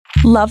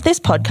Love this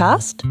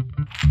podcast?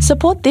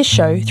 Support this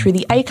show through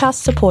the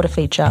Acast supporter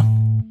feature.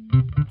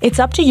 It's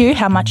up to you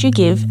how much you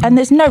give, and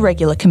there's no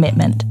regular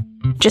commitment.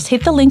 Just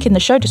hit the link in the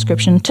show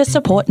description to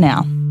support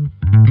now.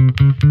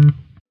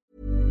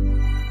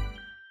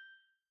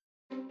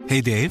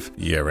 Hey, Dave.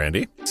 Yeah,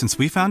 Randy. Since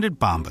we founded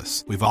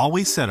Bombas, we've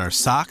always said our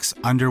socks,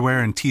 underwear,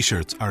 and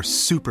T-shirts are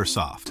super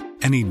soft.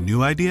 Any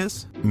new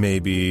ideas?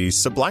 Maybe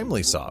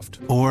sublimely soft.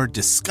 Or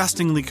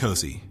disgustingly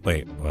cozy.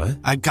 Wait, what?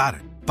 I got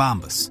it.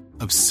 Bombas.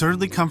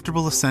 Absurdly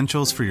comfortable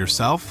essentials for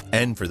yourself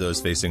and for those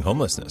facing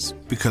homelessness.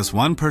 Because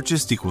one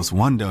purchased equals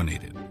one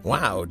donated.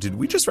 Wow, did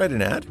we just write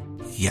an ad?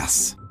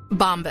 Yes.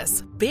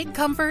 Bombas. Big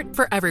comfort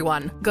for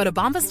everyone. Go to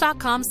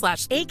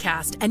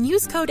bombas.com/ACAST and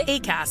use code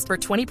ACAST for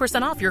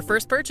 20% off your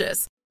first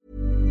purchase.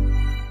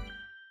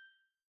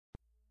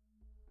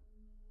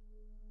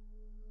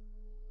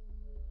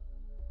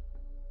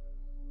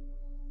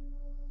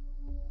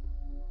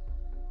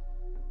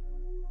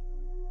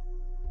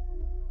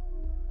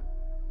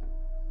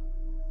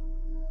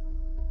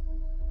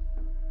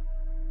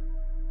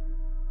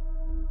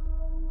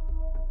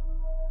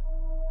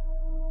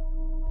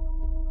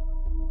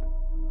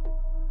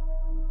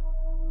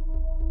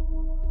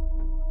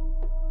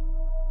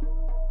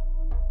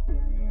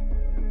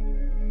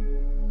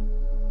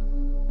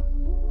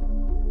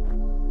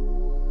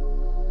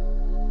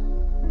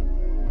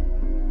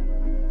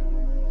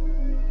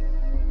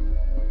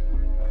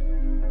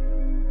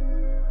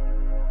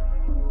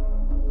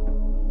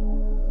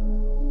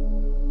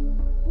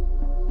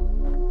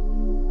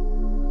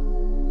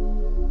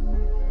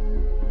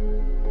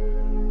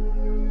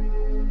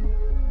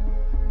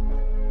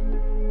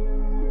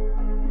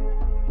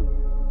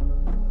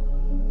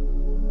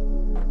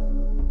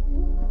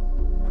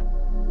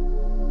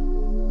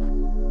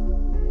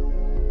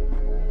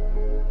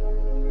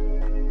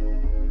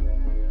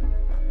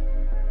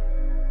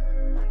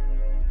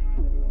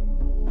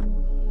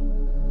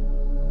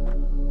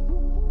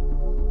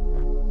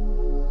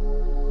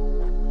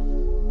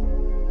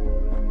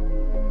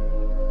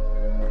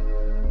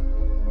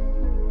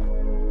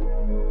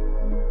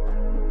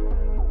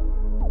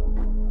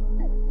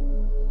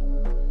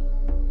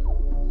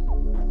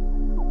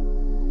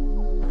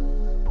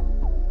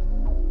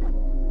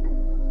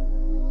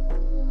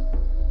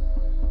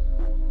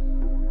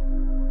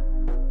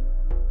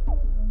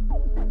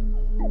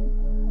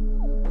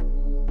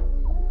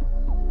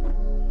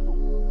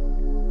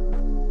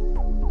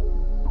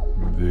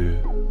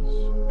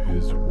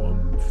 This is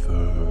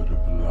 1/3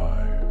 of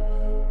life.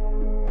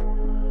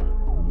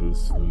 The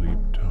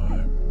Sleep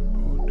Time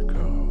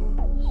Podcast.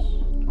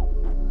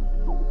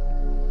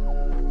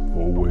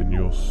 For when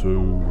you're so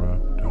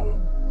wrapped up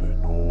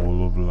in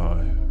all of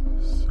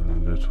life's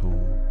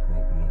little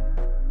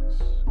problems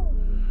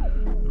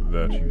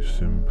that you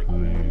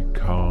simply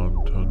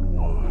can't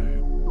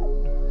unwind,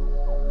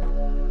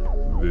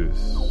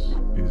 this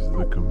is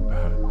the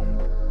companion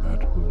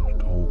that will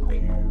talk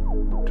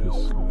you to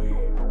sleep.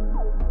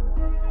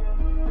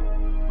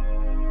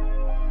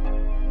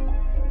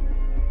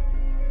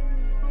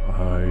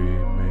 I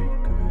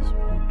make this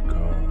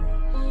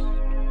podcast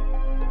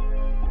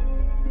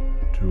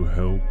to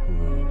help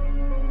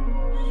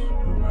those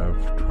who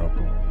have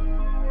trouble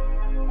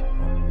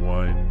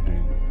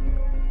unwinding,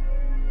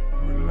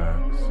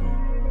 relaxing,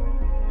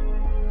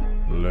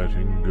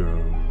 letting go,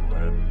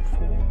 and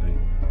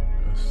falling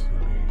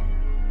asleep.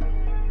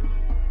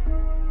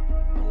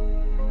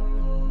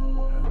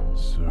 And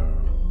so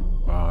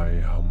I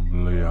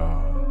humbly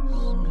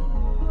ask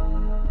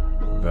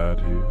that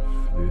if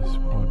this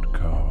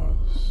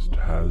podcast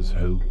has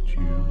helped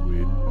you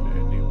in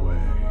any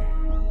way,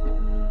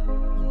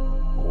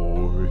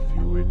 or if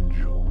you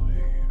enjoy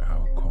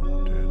our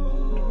content,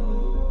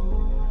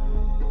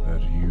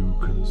 that you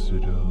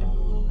consider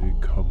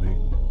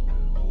becoming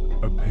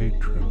a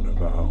patron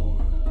of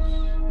ours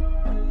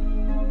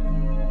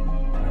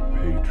at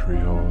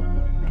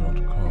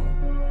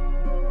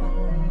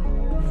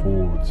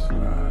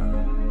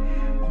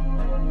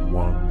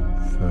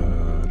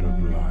patreon.com/1/3 of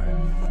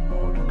life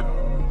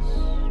podcast.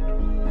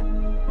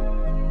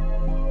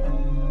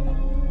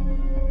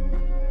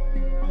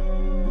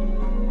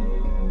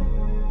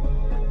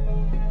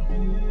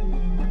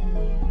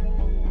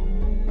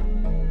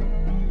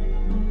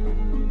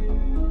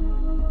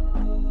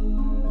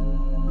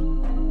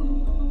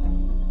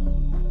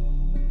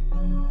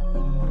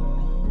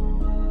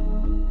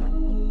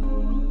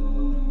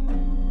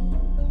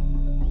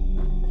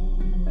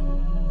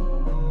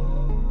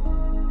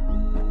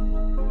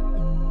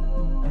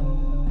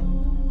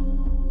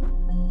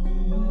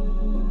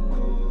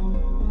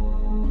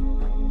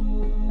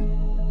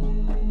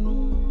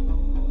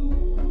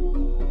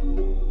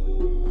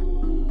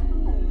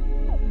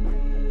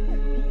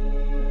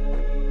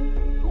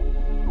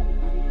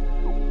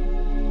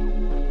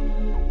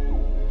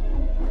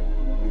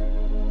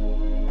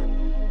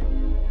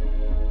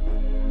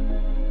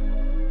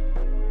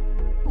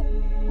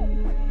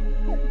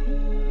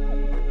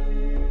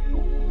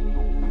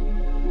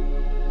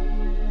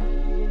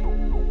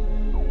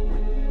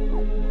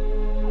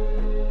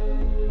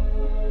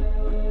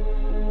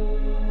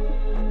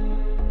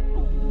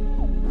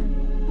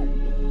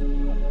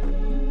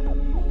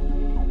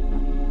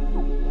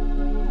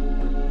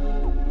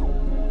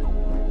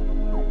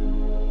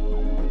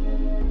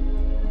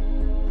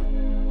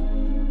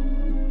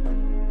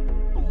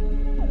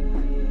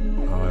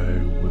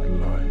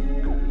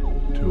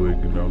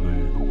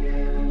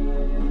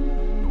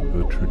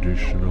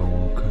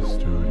 traditional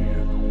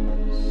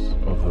custodians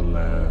of the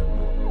land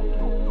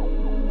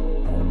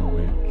on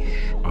which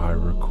I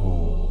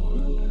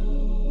record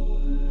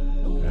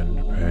and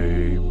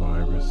pay my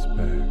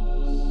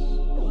respects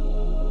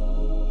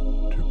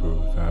to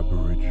both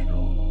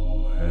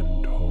Aboriginal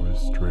and Torres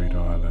Strait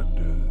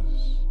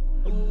Islanders,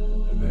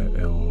 their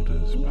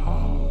elders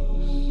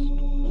past,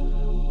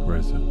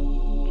 present,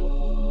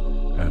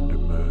 and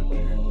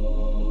emerging.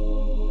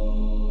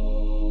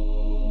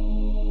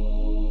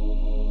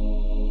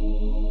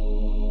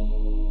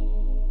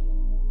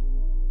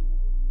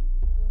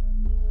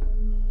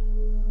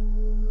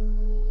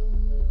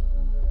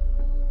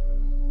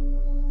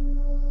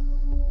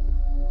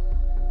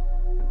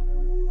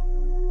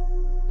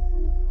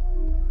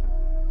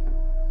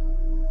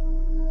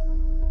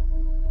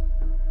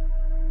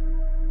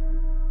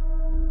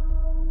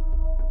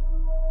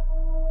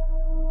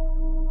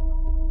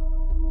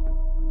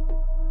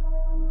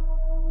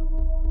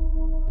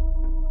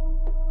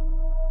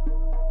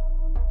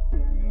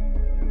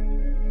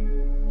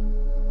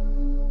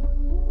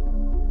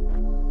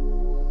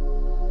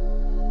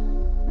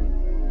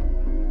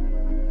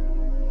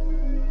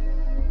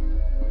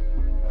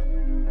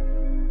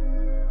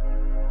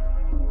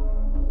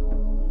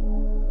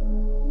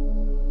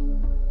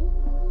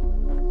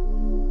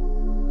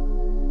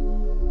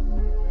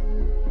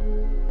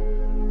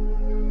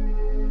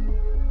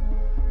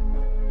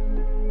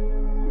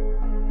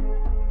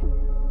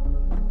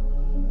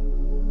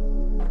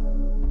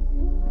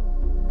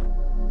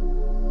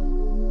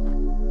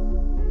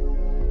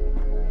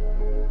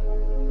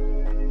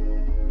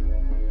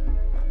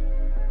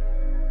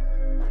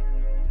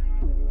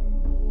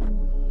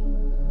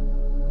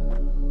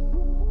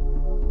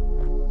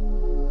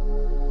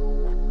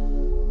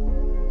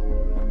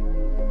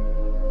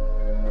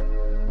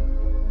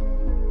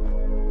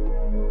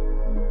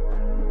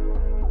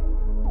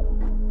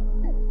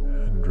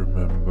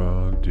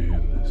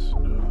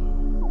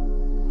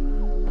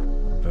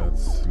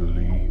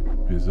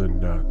 Is a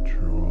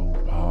natural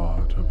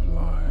part of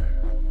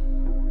life,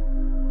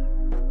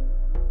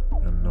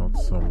 and not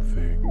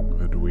something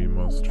that we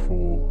must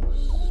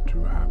force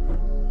to happen,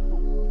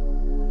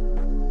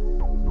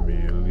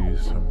 merely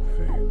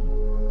something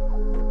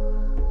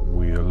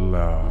we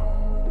allow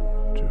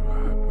to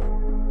happen.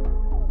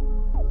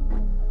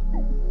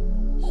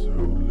 So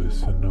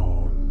listen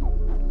on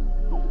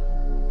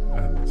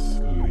and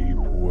sleep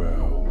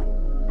well,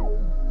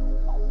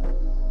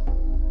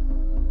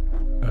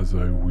 as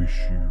I wish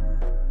you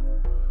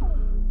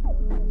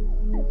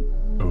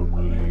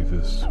only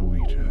the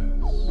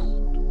sweetest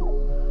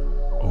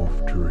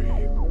of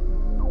dreams.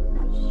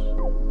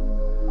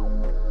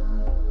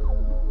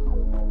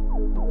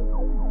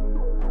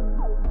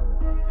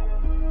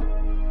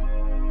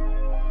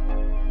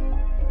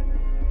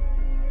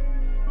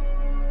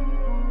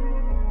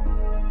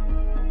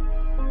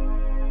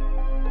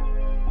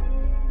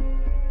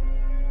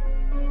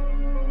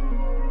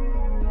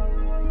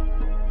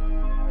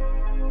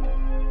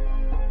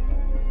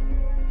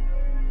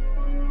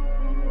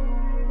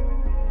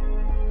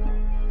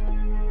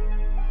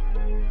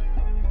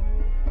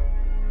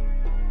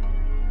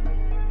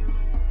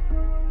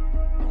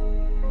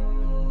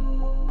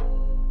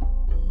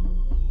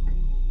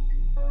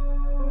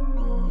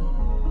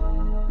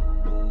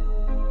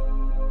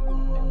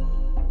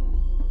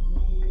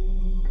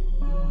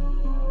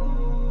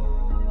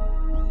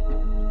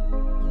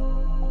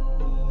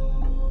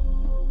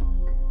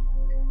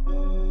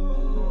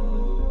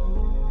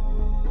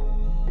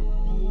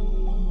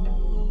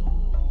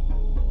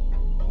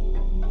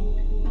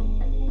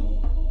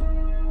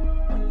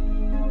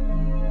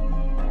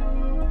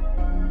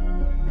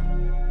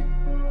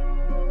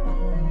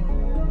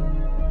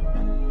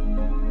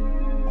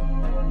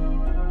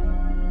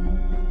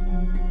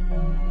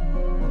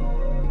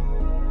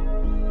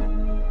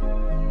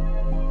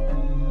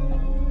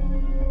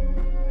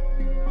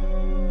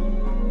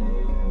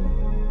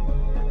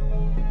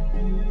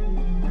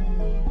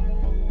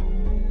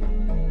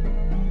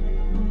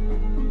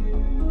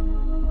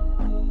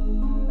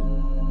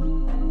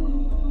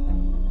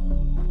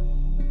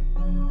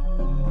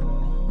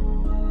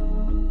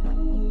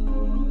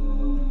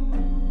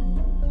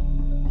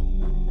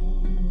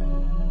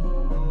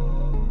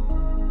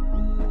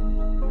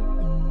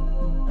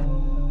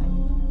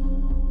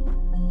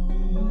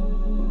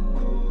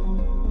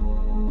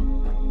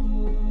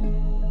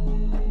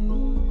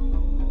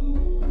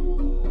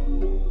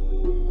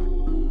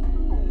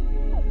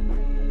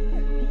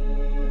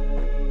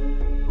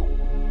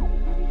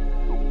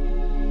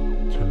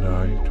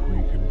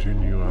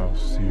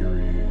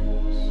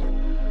 Series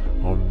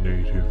on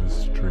Native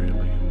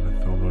Australian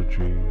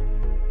mythology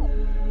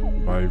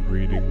by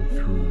reading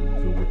through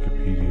the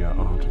Wikipedia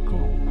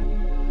article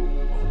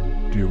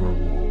on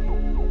Dhirrawal.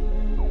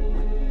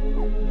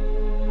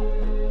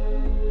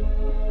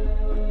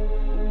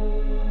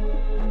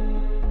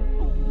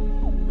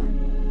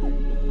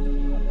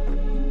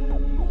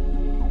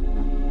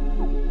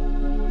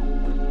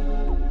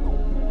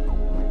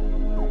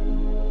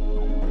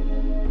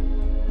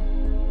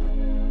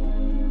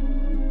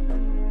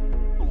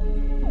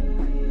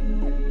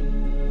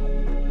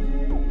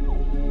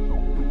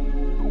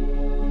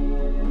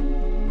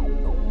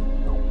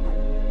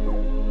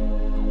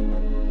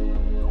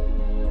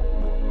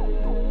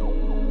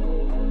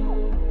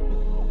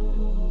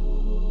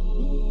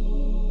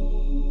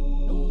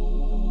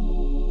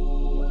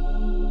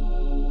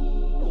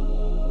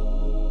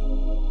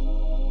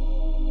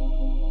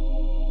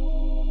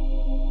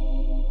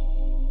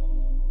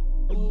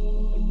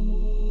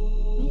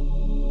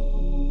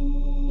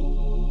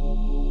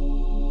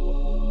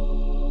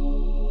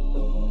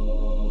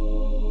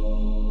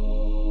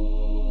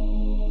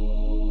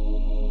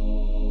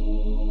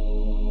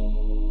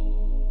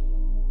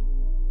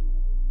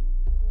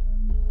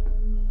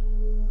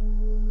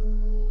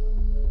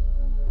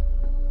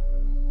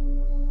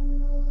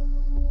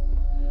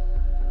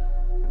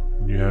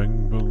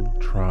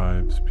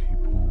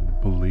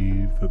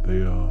 that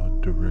they are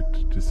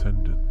direct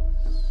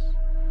descendants,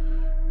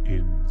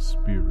 in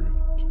spirit,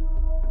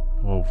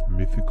 of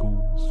mythical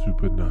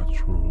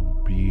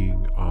supernatural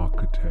being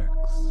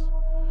architects,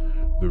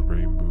 the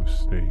Rainbow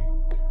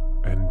Snake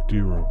and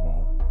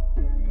Dirawong,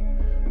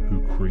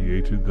 who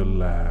created the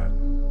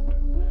land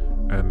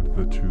and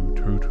the two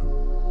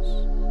totems,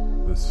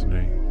 the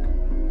snake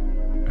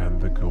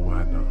and the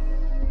goanna,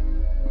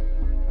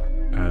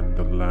 and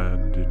the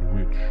land in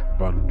which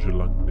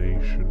Bundjalung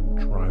Nation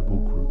tribal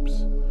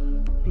groups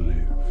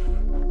live.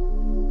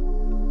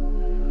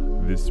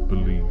 This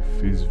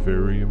belief is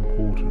very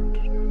important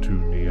to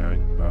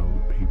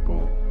Nyingbal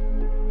people,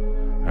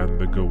 and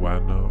the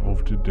goanna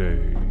of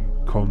today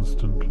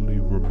constantly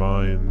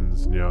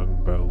reminds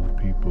Nyingbal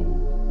people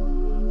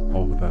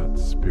of that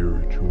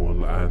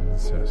spiritual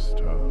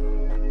ancestor.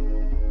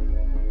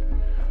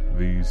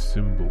 These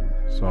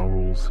symbols are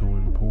also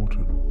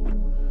important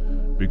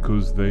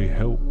because they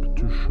help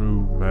to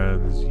show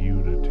man's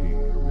unity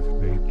with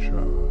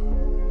nature.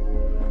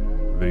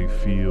 They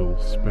feel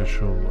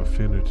special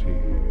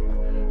affinity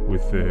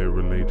with their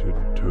related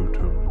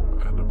totem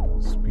animal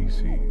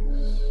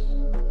species.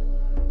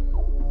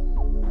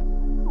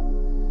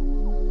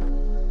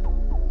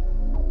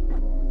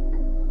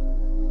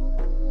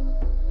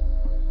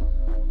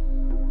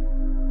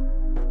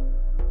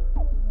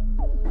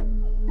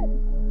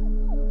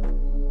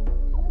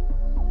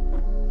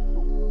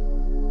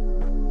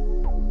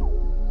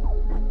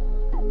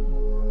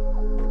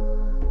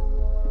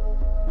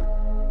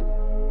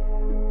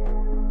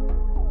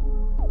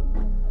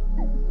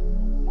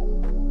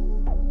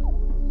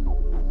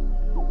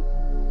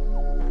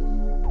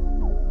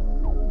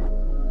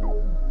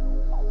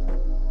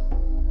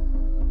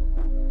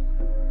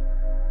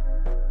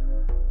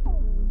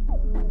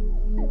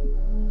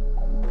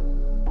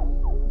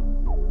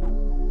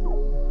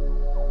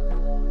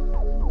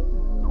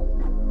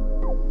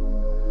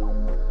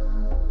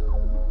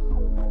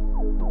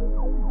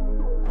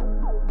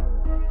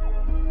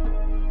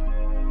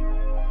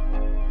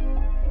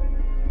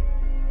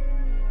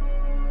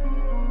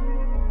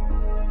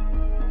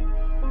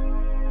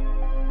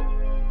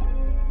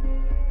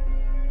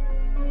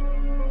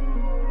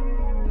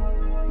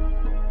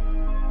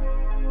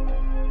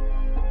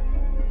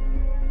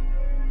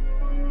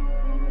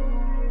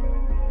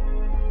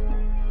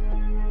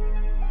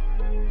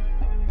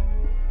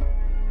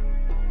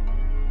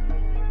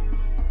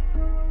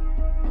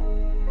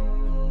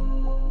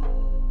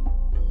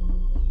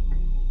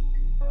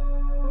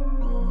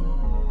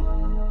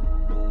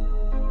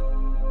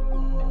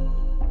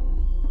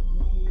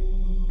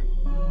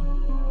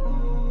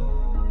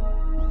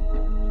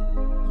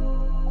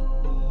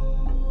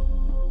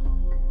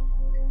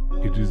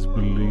 It is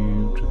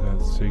believed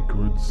that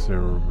sacred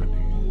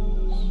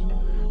ceremonies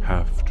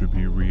have to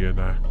be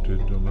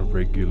reenacted on a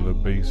regular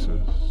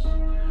basis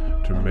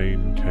to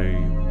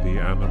maintain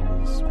the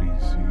animal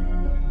species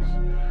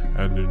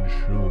and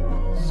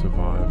ensure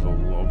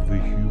survival of the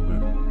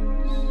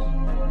humans.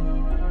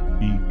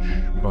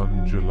 Each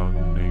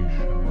Bundjalung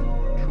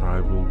Nation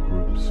tribal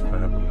group's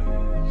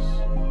families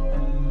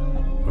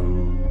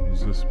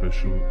owns a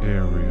special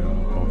area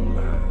of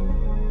land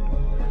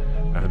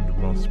and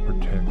must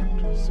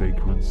protect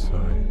sacred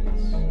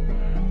sites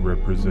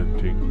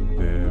representing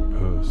their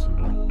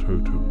personal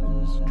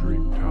totems,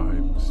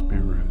 Dreamtime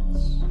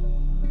spirits.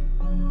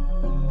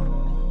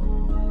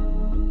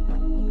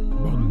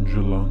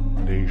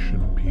 Bundjalung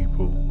Nation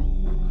people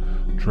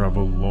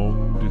travel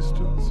long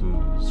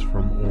distances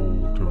from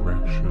all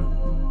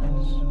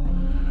directions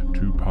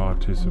to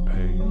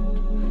participate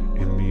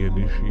in the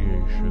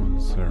initiation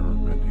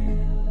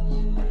ceremonies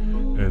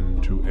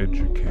and to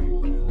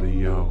educate the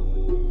young.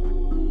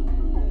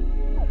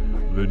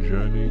 The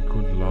journey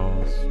could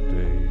last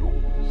days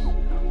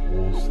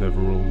or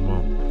several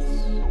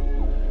months,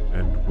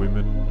 and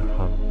women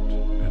hunt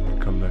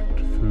and collect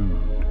food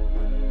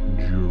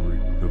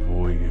during the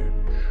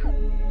voyage.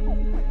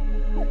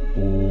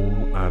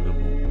 All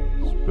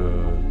animals,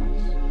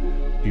 birds,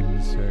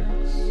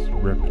 insects,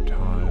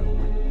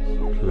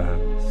 reptiles,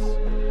 plants,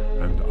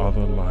 and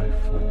other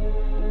life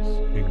forms,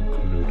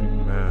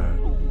 including man,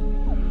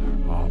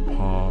 are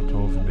part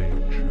of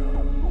nature.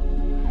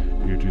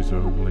 It is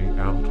only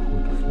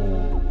outward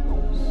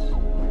forms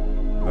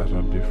that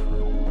are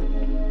different.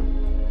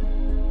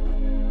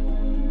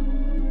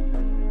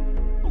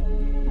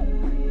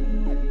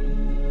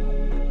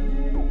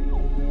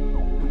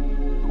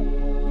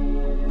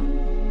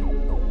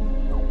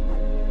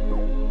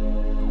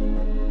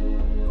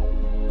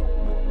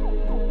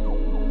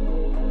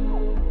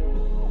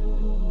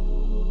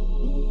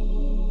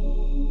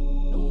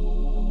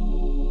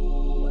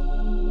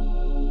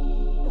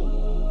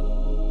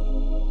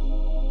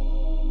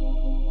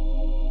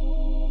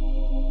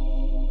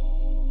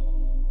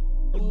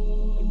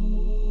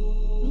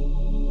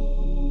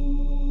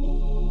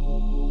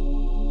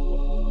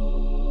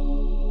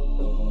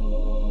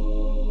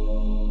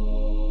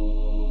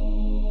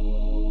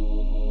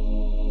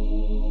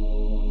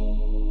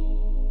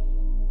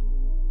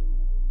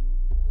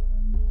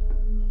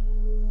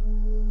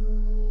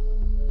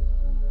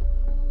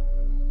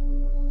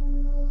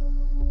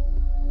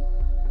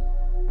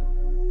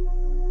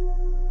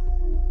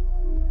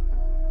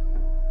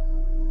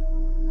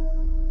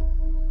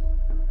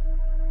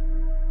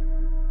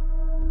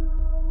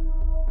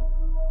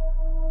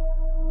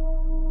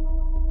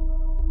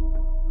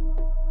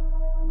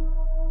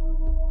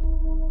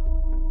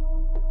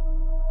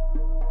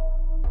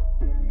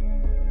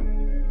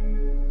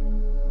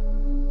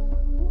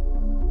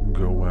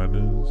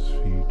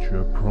 goannas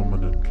feature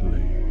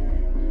prominently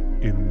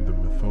in the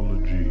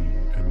mythology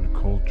and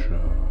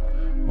culture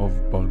of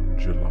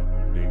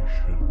Bundjalung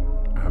Nation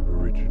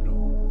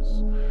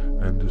Aboriginals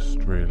and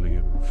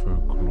Australian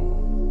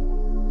folklore.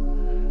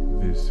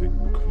 This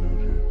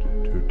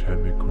included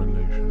totemic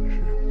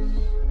relationships,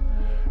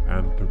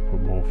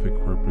 anthropomorphic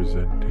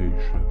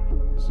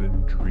representations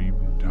in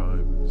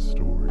Dreamtime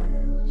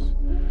stories,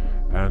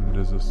 and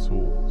as a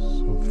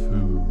source of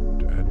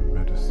food and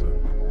medicine.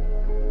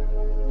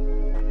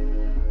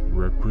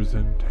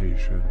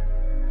 Representations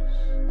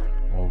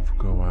of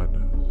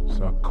goannas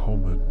are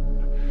common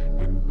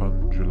in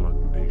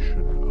Bundjalung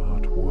Nation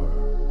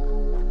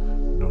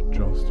artwork, not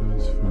just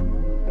as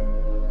food,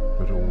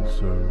 but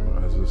also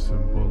as a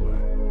symbolic,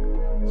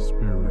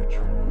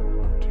 spiritual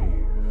motif.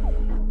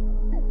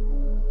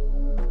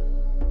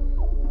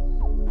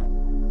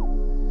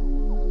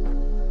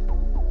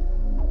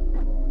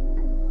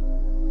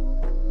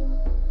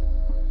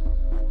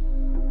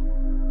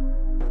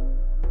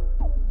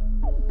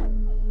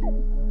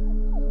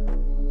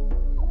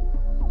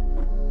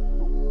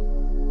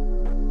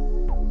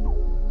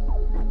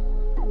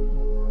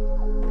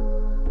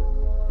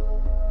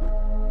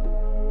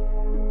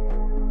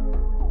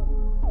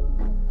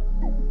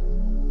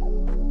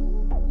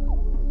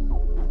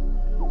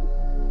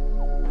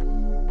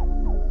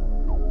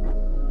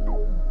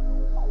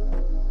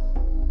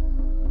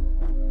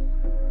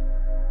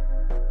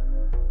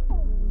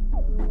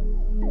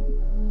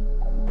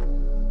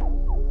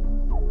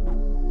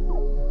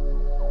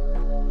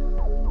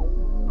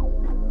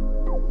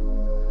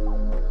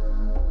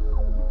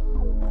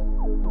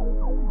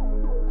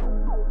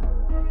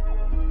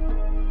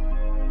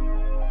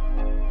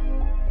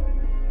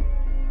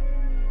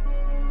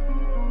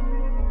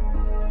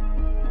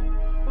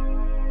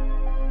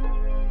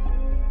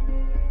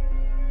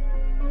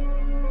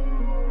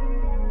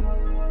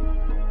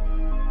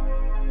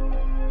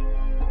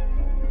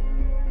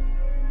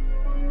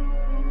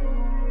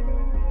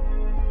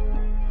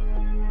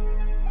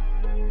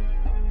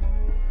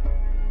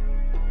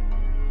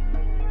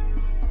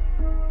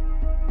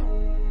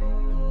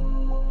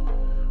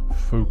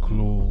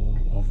 Folklore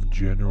of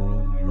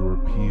general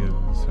European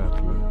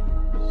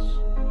settlers.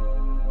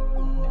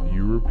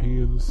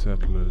 European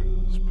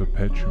settlers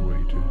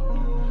perpetuated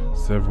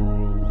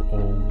several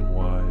old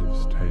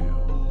wives'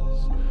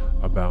 tales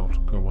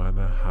about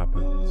goanna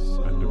habits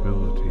and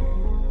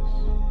abilities.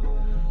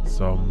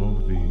 Some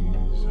of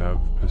these have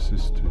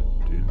persisted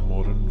in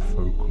modern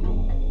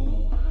folklore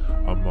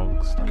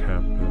amongst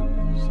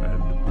campers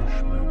and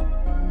bushmen.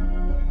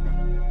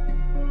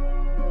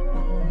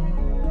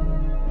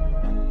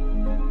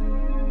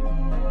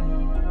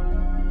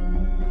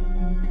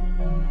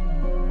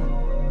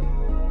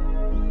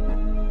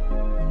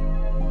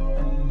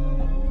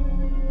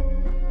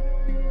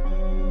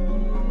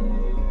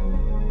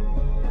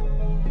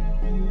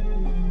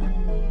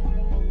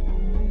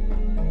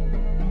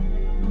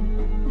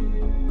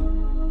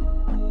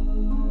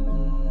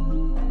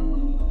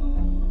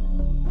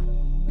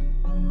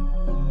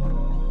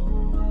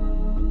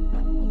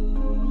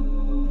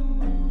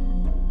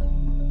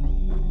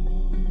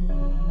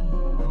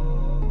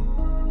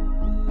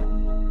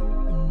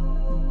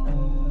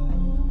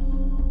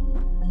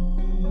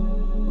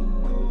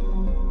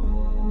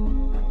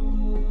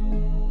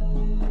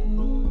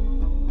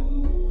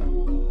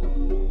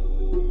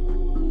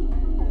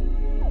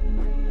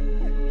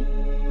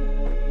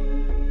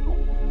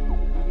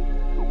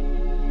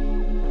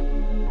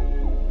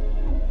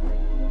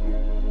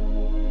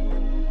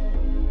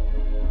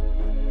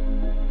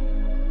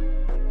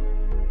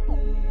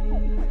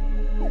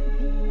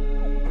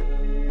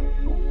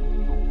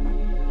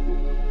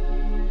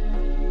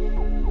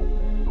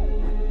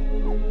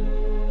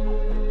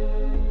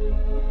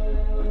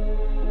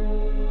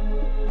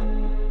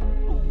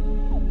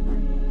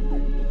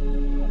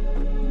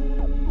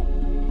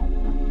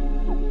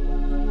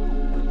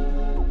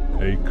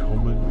 A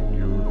common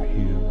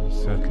European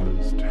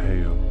settler's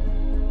tale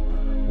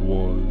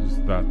was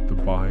that the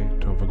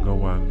bite of a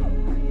goanna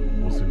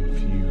was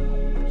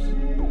infused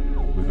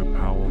with a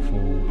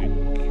powerful,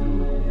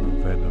 incurable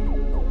venom.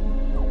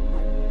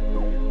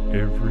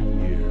 Every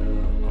year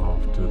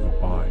after the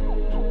bite,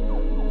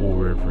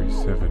 or every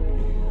 7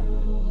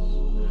 years,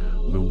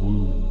 the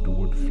wound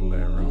would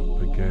flare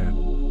up again.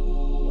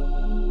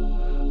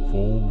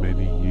 For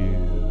many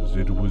years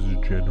it was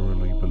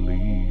generally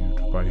believed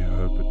by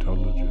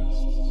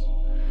herpetologists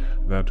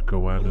that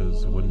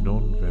goannas were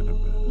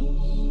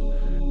non-venomous,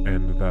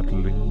 and that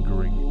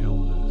lingering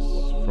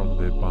illness from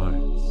their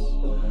bites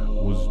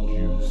was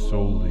due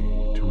solely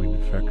to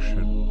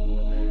infection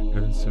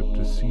and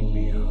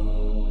septicemia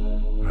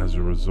as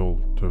a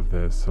result of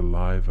their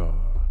saliva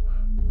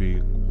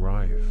being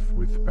rife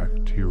with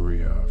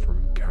bacteria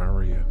from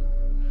carrion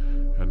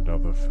and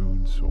other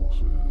food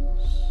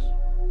sources.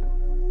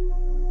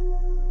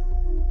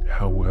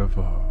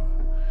 However,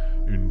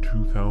 in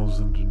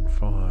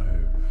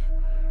 2005,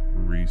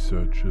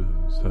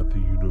 researchers at the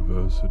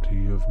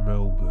University of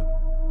Melbourne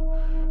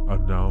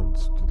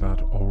announced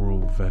that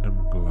oral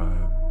venom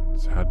glands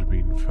remains had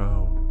been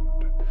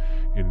found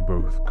in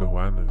both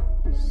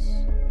goannas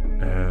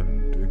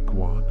and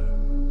iguanas.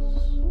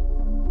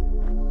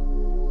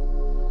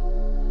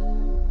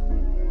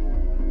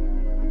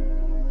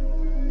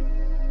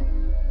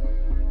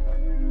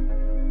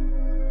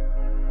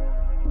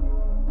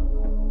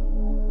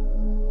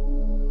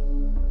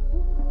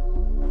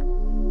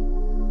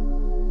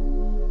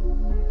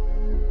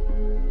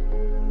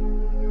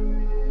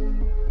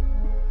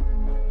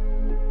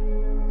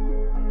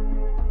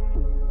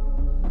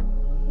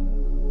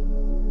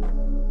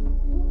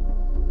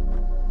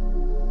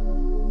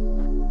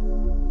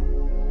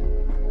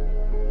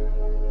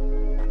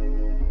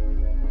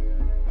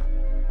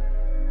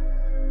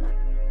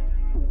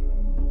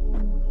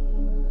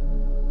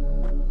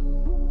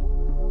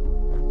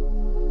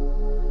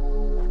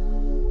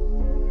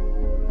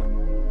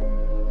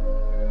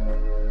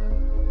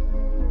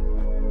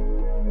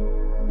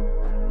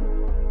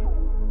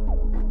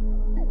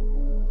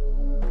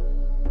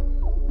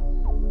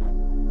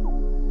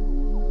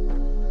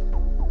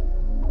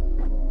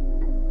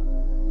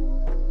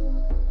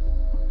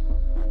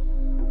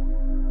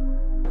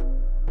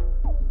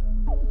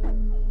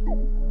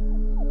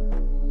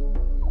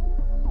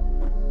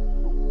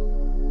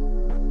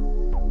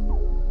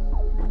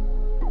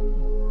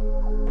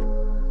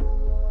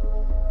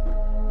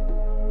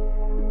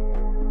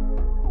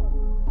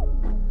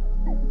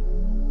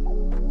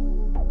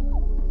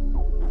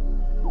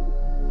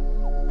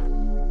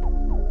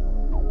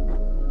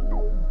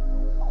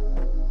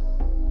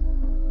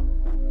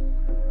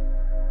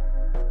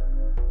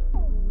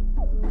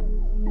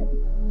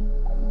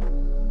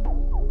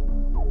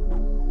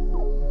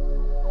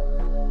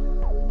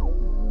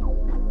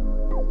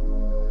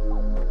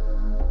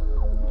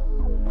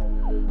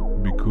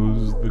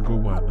 Because the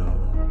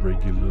goanna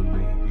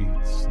regularly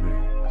eats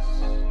snakes,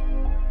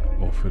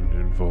 often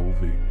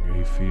involving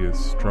a fierce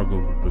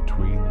struggle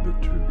between the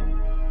two,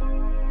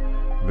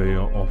 they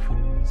are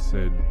often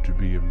said to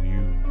be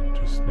immune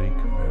to snake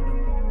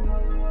venom.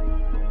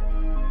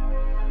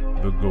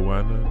 The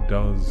goanna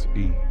does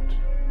eat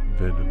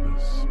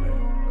venomous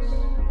snakes,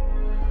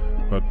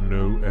 but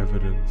no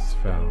evidence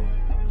found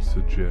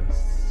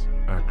suggests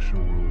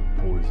actual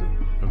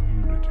poison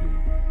immunity.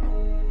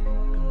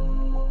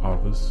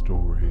 Other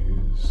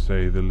stories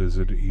say the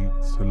lizard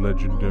eats a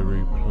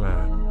legendary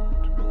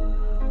plant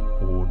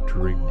or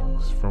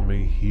drinks from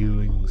a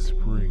healing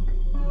spring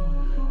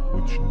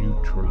which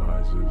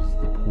neutralizes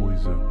the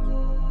poison.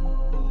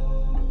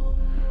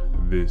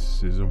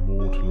 This is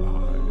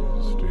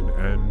immortalized in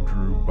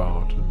Andrew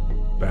Barton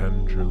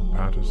Banjo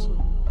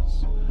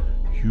Patterson's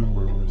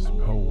humorous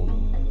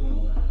poem,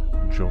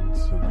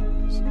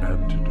 Johnson's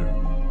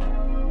Antidote.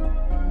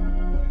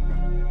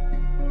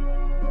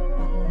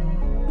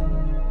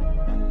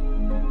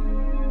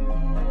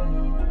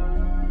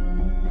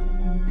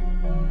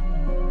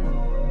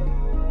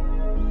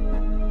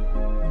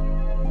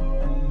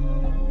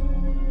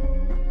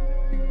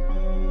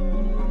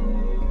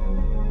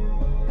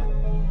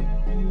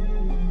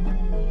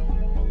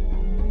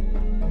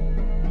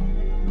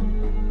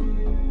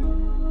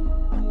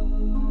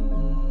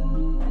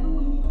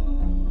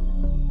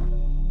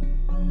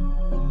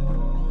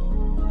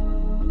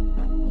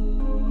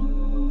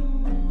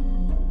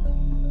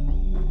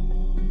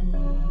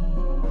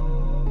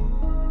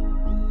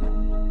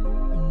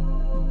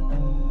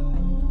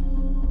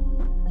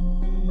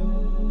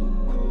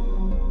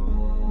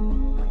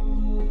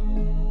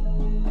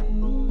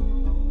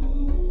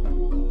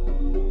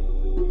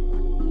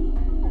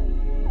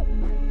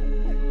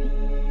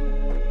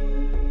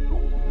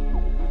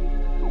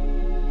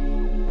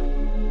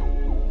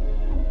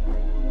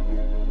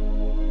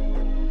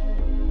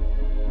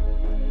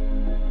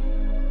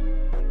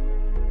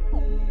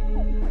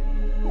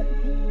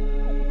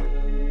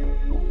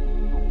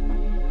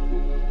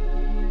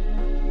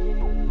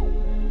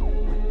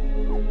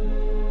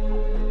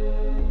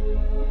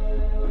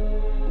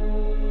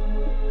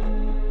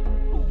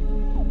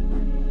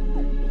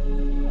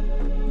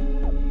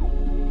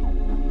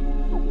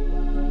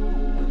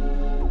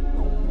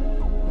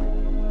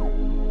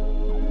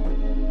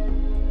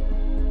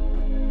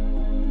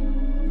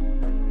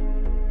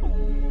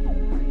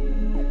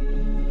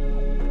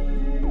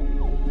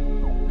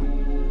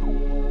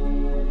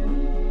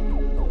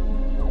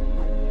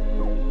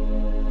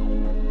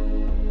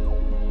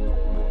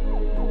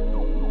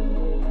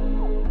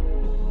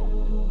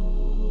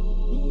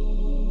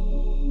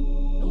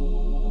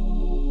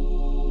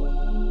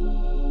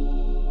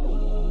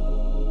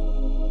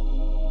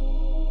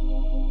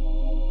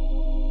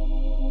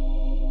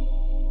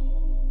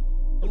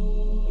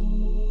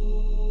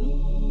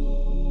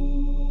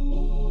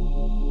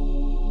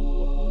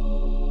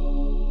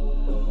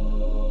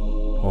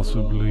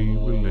 Possibly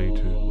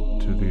related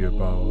to the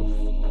above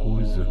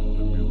poison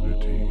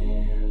immunity,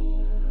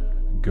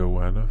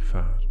 goanna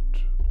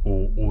fat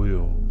or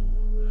oil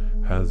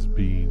has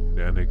been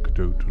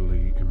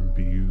anecdotally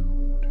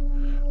imbued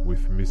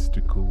with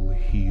mystical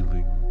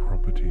healing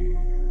properties.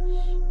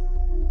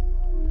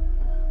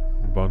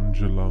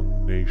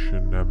 Bundjalung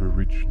Nation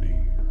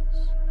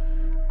Aborigines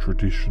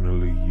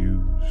traditionally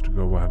used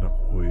goanna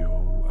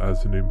oil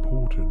as an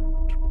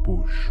important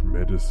bush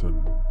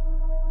medicine,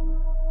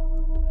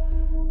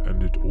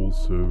 and it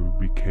also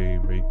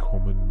became a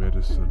common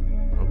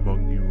medicine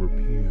among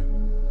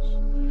Europeans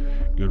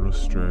in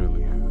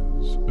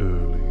Australia's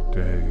early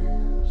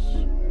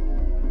days.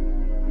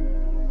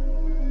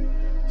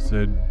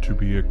 Said to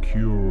be a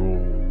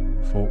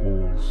cure-all for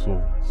all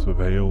sorts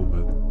of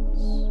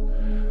ailments,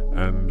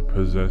 and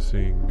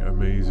possessing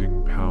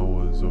amazing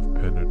powers of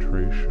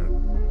penetration,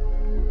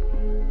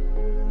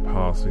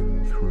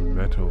 passing through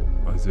metal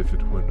as if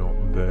it were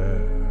not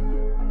there.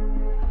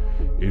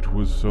 It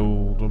was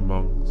sold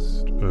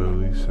amongst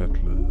early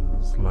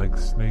settlers like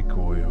snake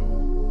oil,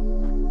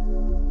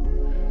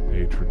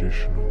 a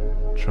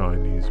traditional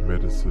Chinese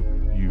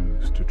medicine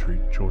used to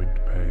treat joint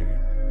pain.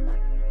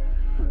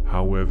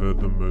 However,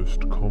 the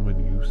most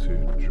common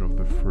usage of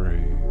the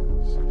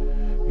phrase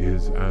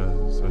is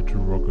as a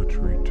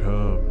derogatory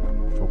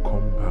term for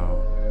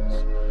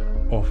compounds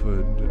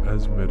offered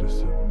as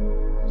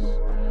medicines,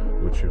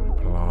 which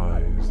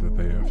implies that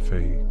they are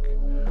fake,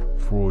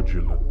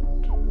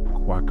 fraudulent,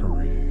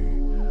 quackery,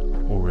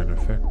 or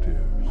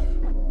ineffective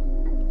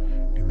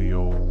in the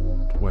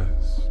Old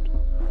West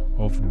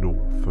of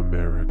North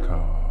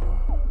America.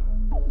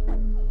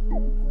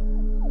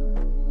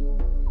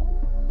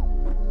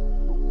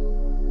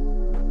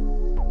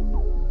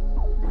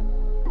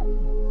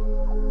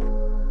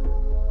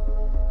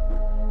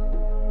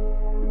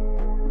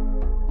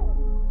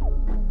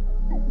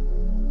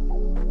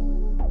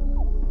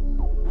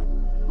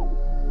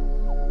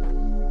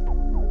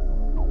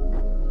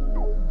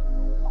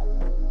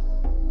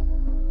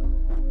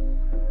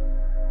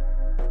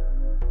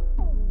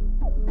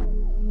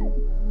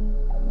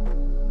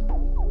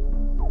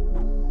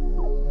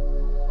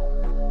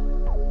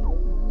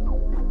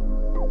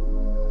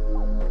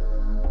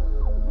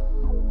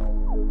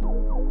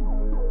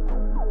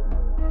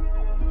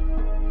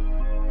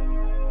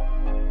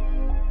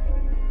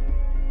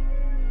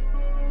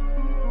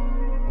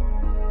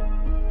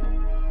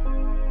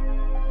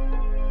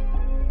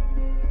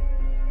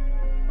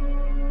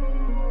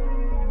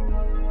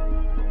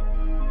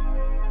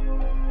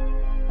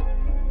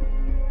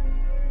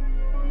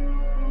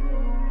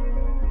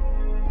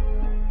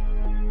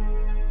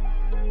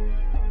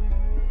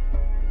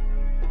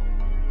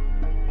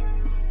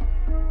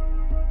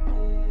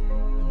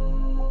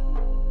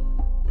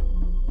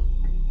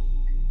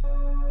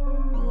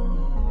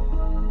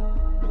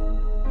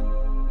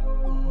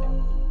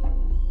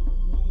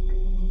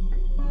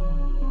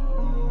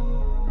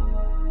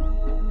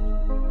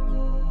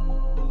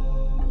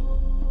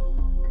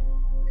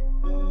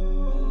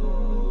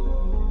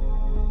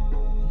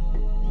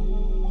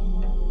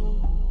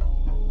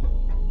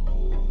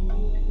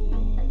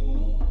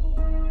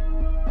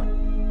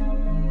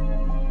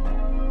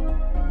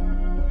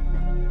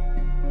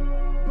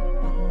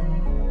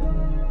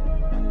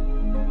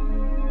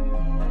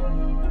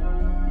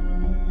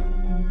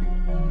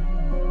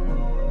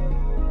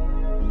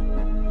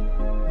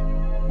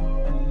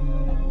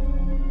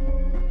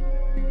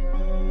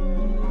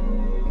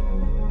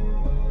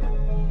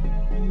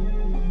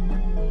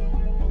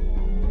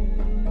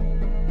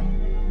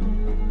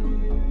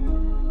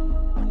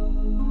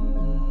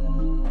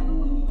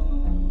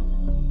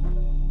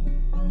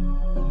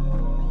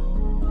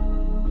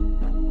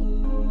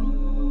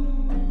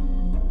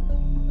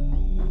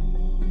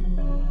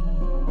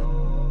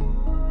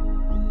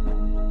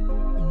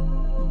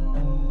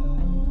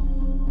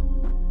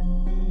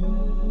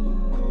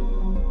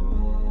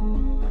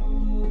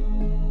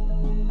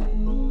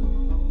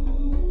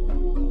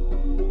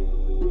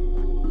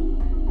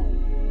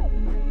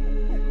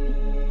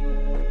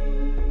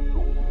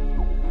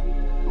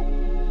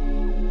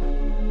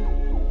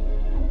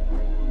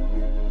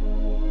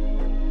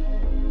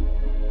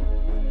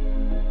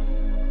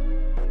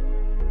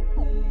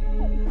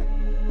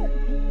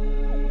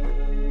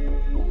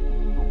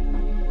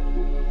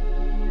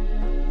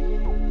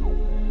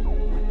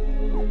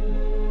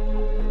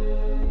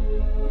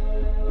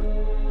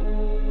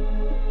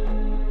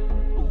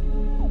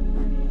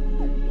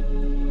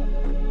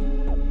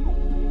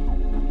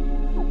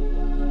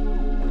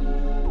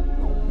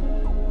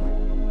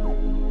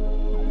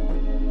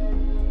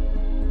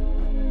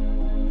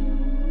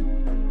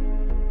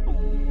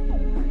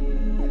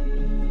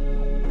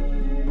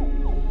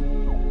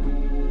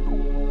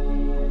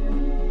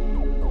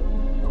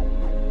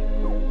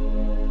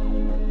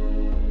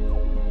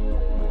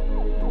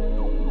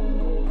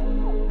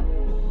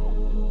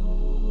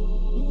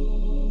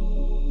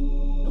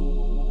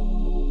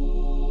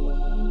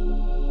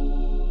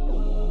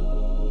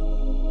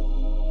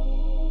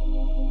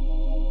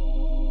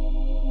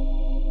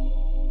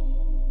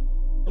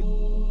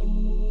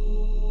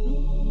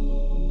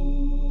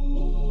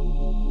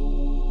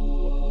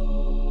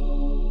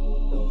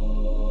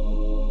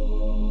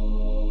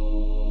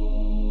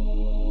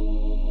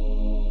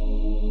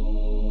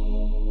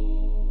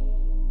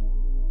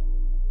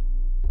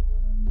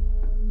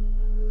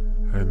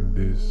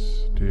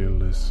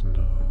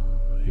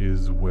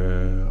 is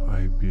where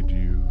I bid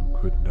you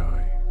good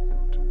night.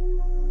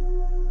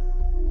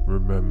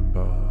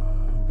 Remember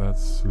that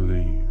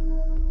sleep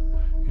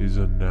is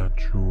a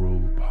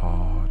natural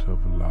part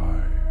of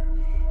life,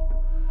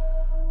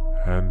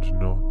 and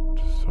not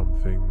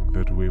something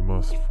that we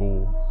must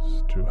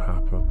force to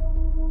happen,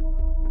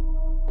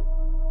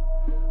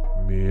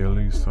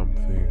 merely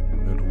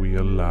something that we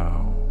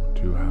allow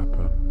to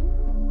happen.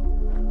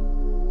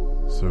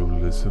 So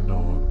listen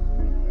on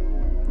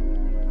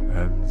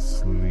and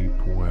sleep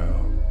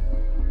well,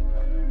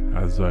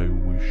 as I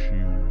wish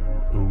you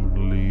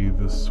only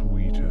the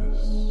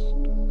sweetest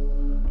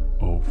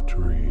of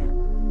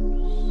dreams.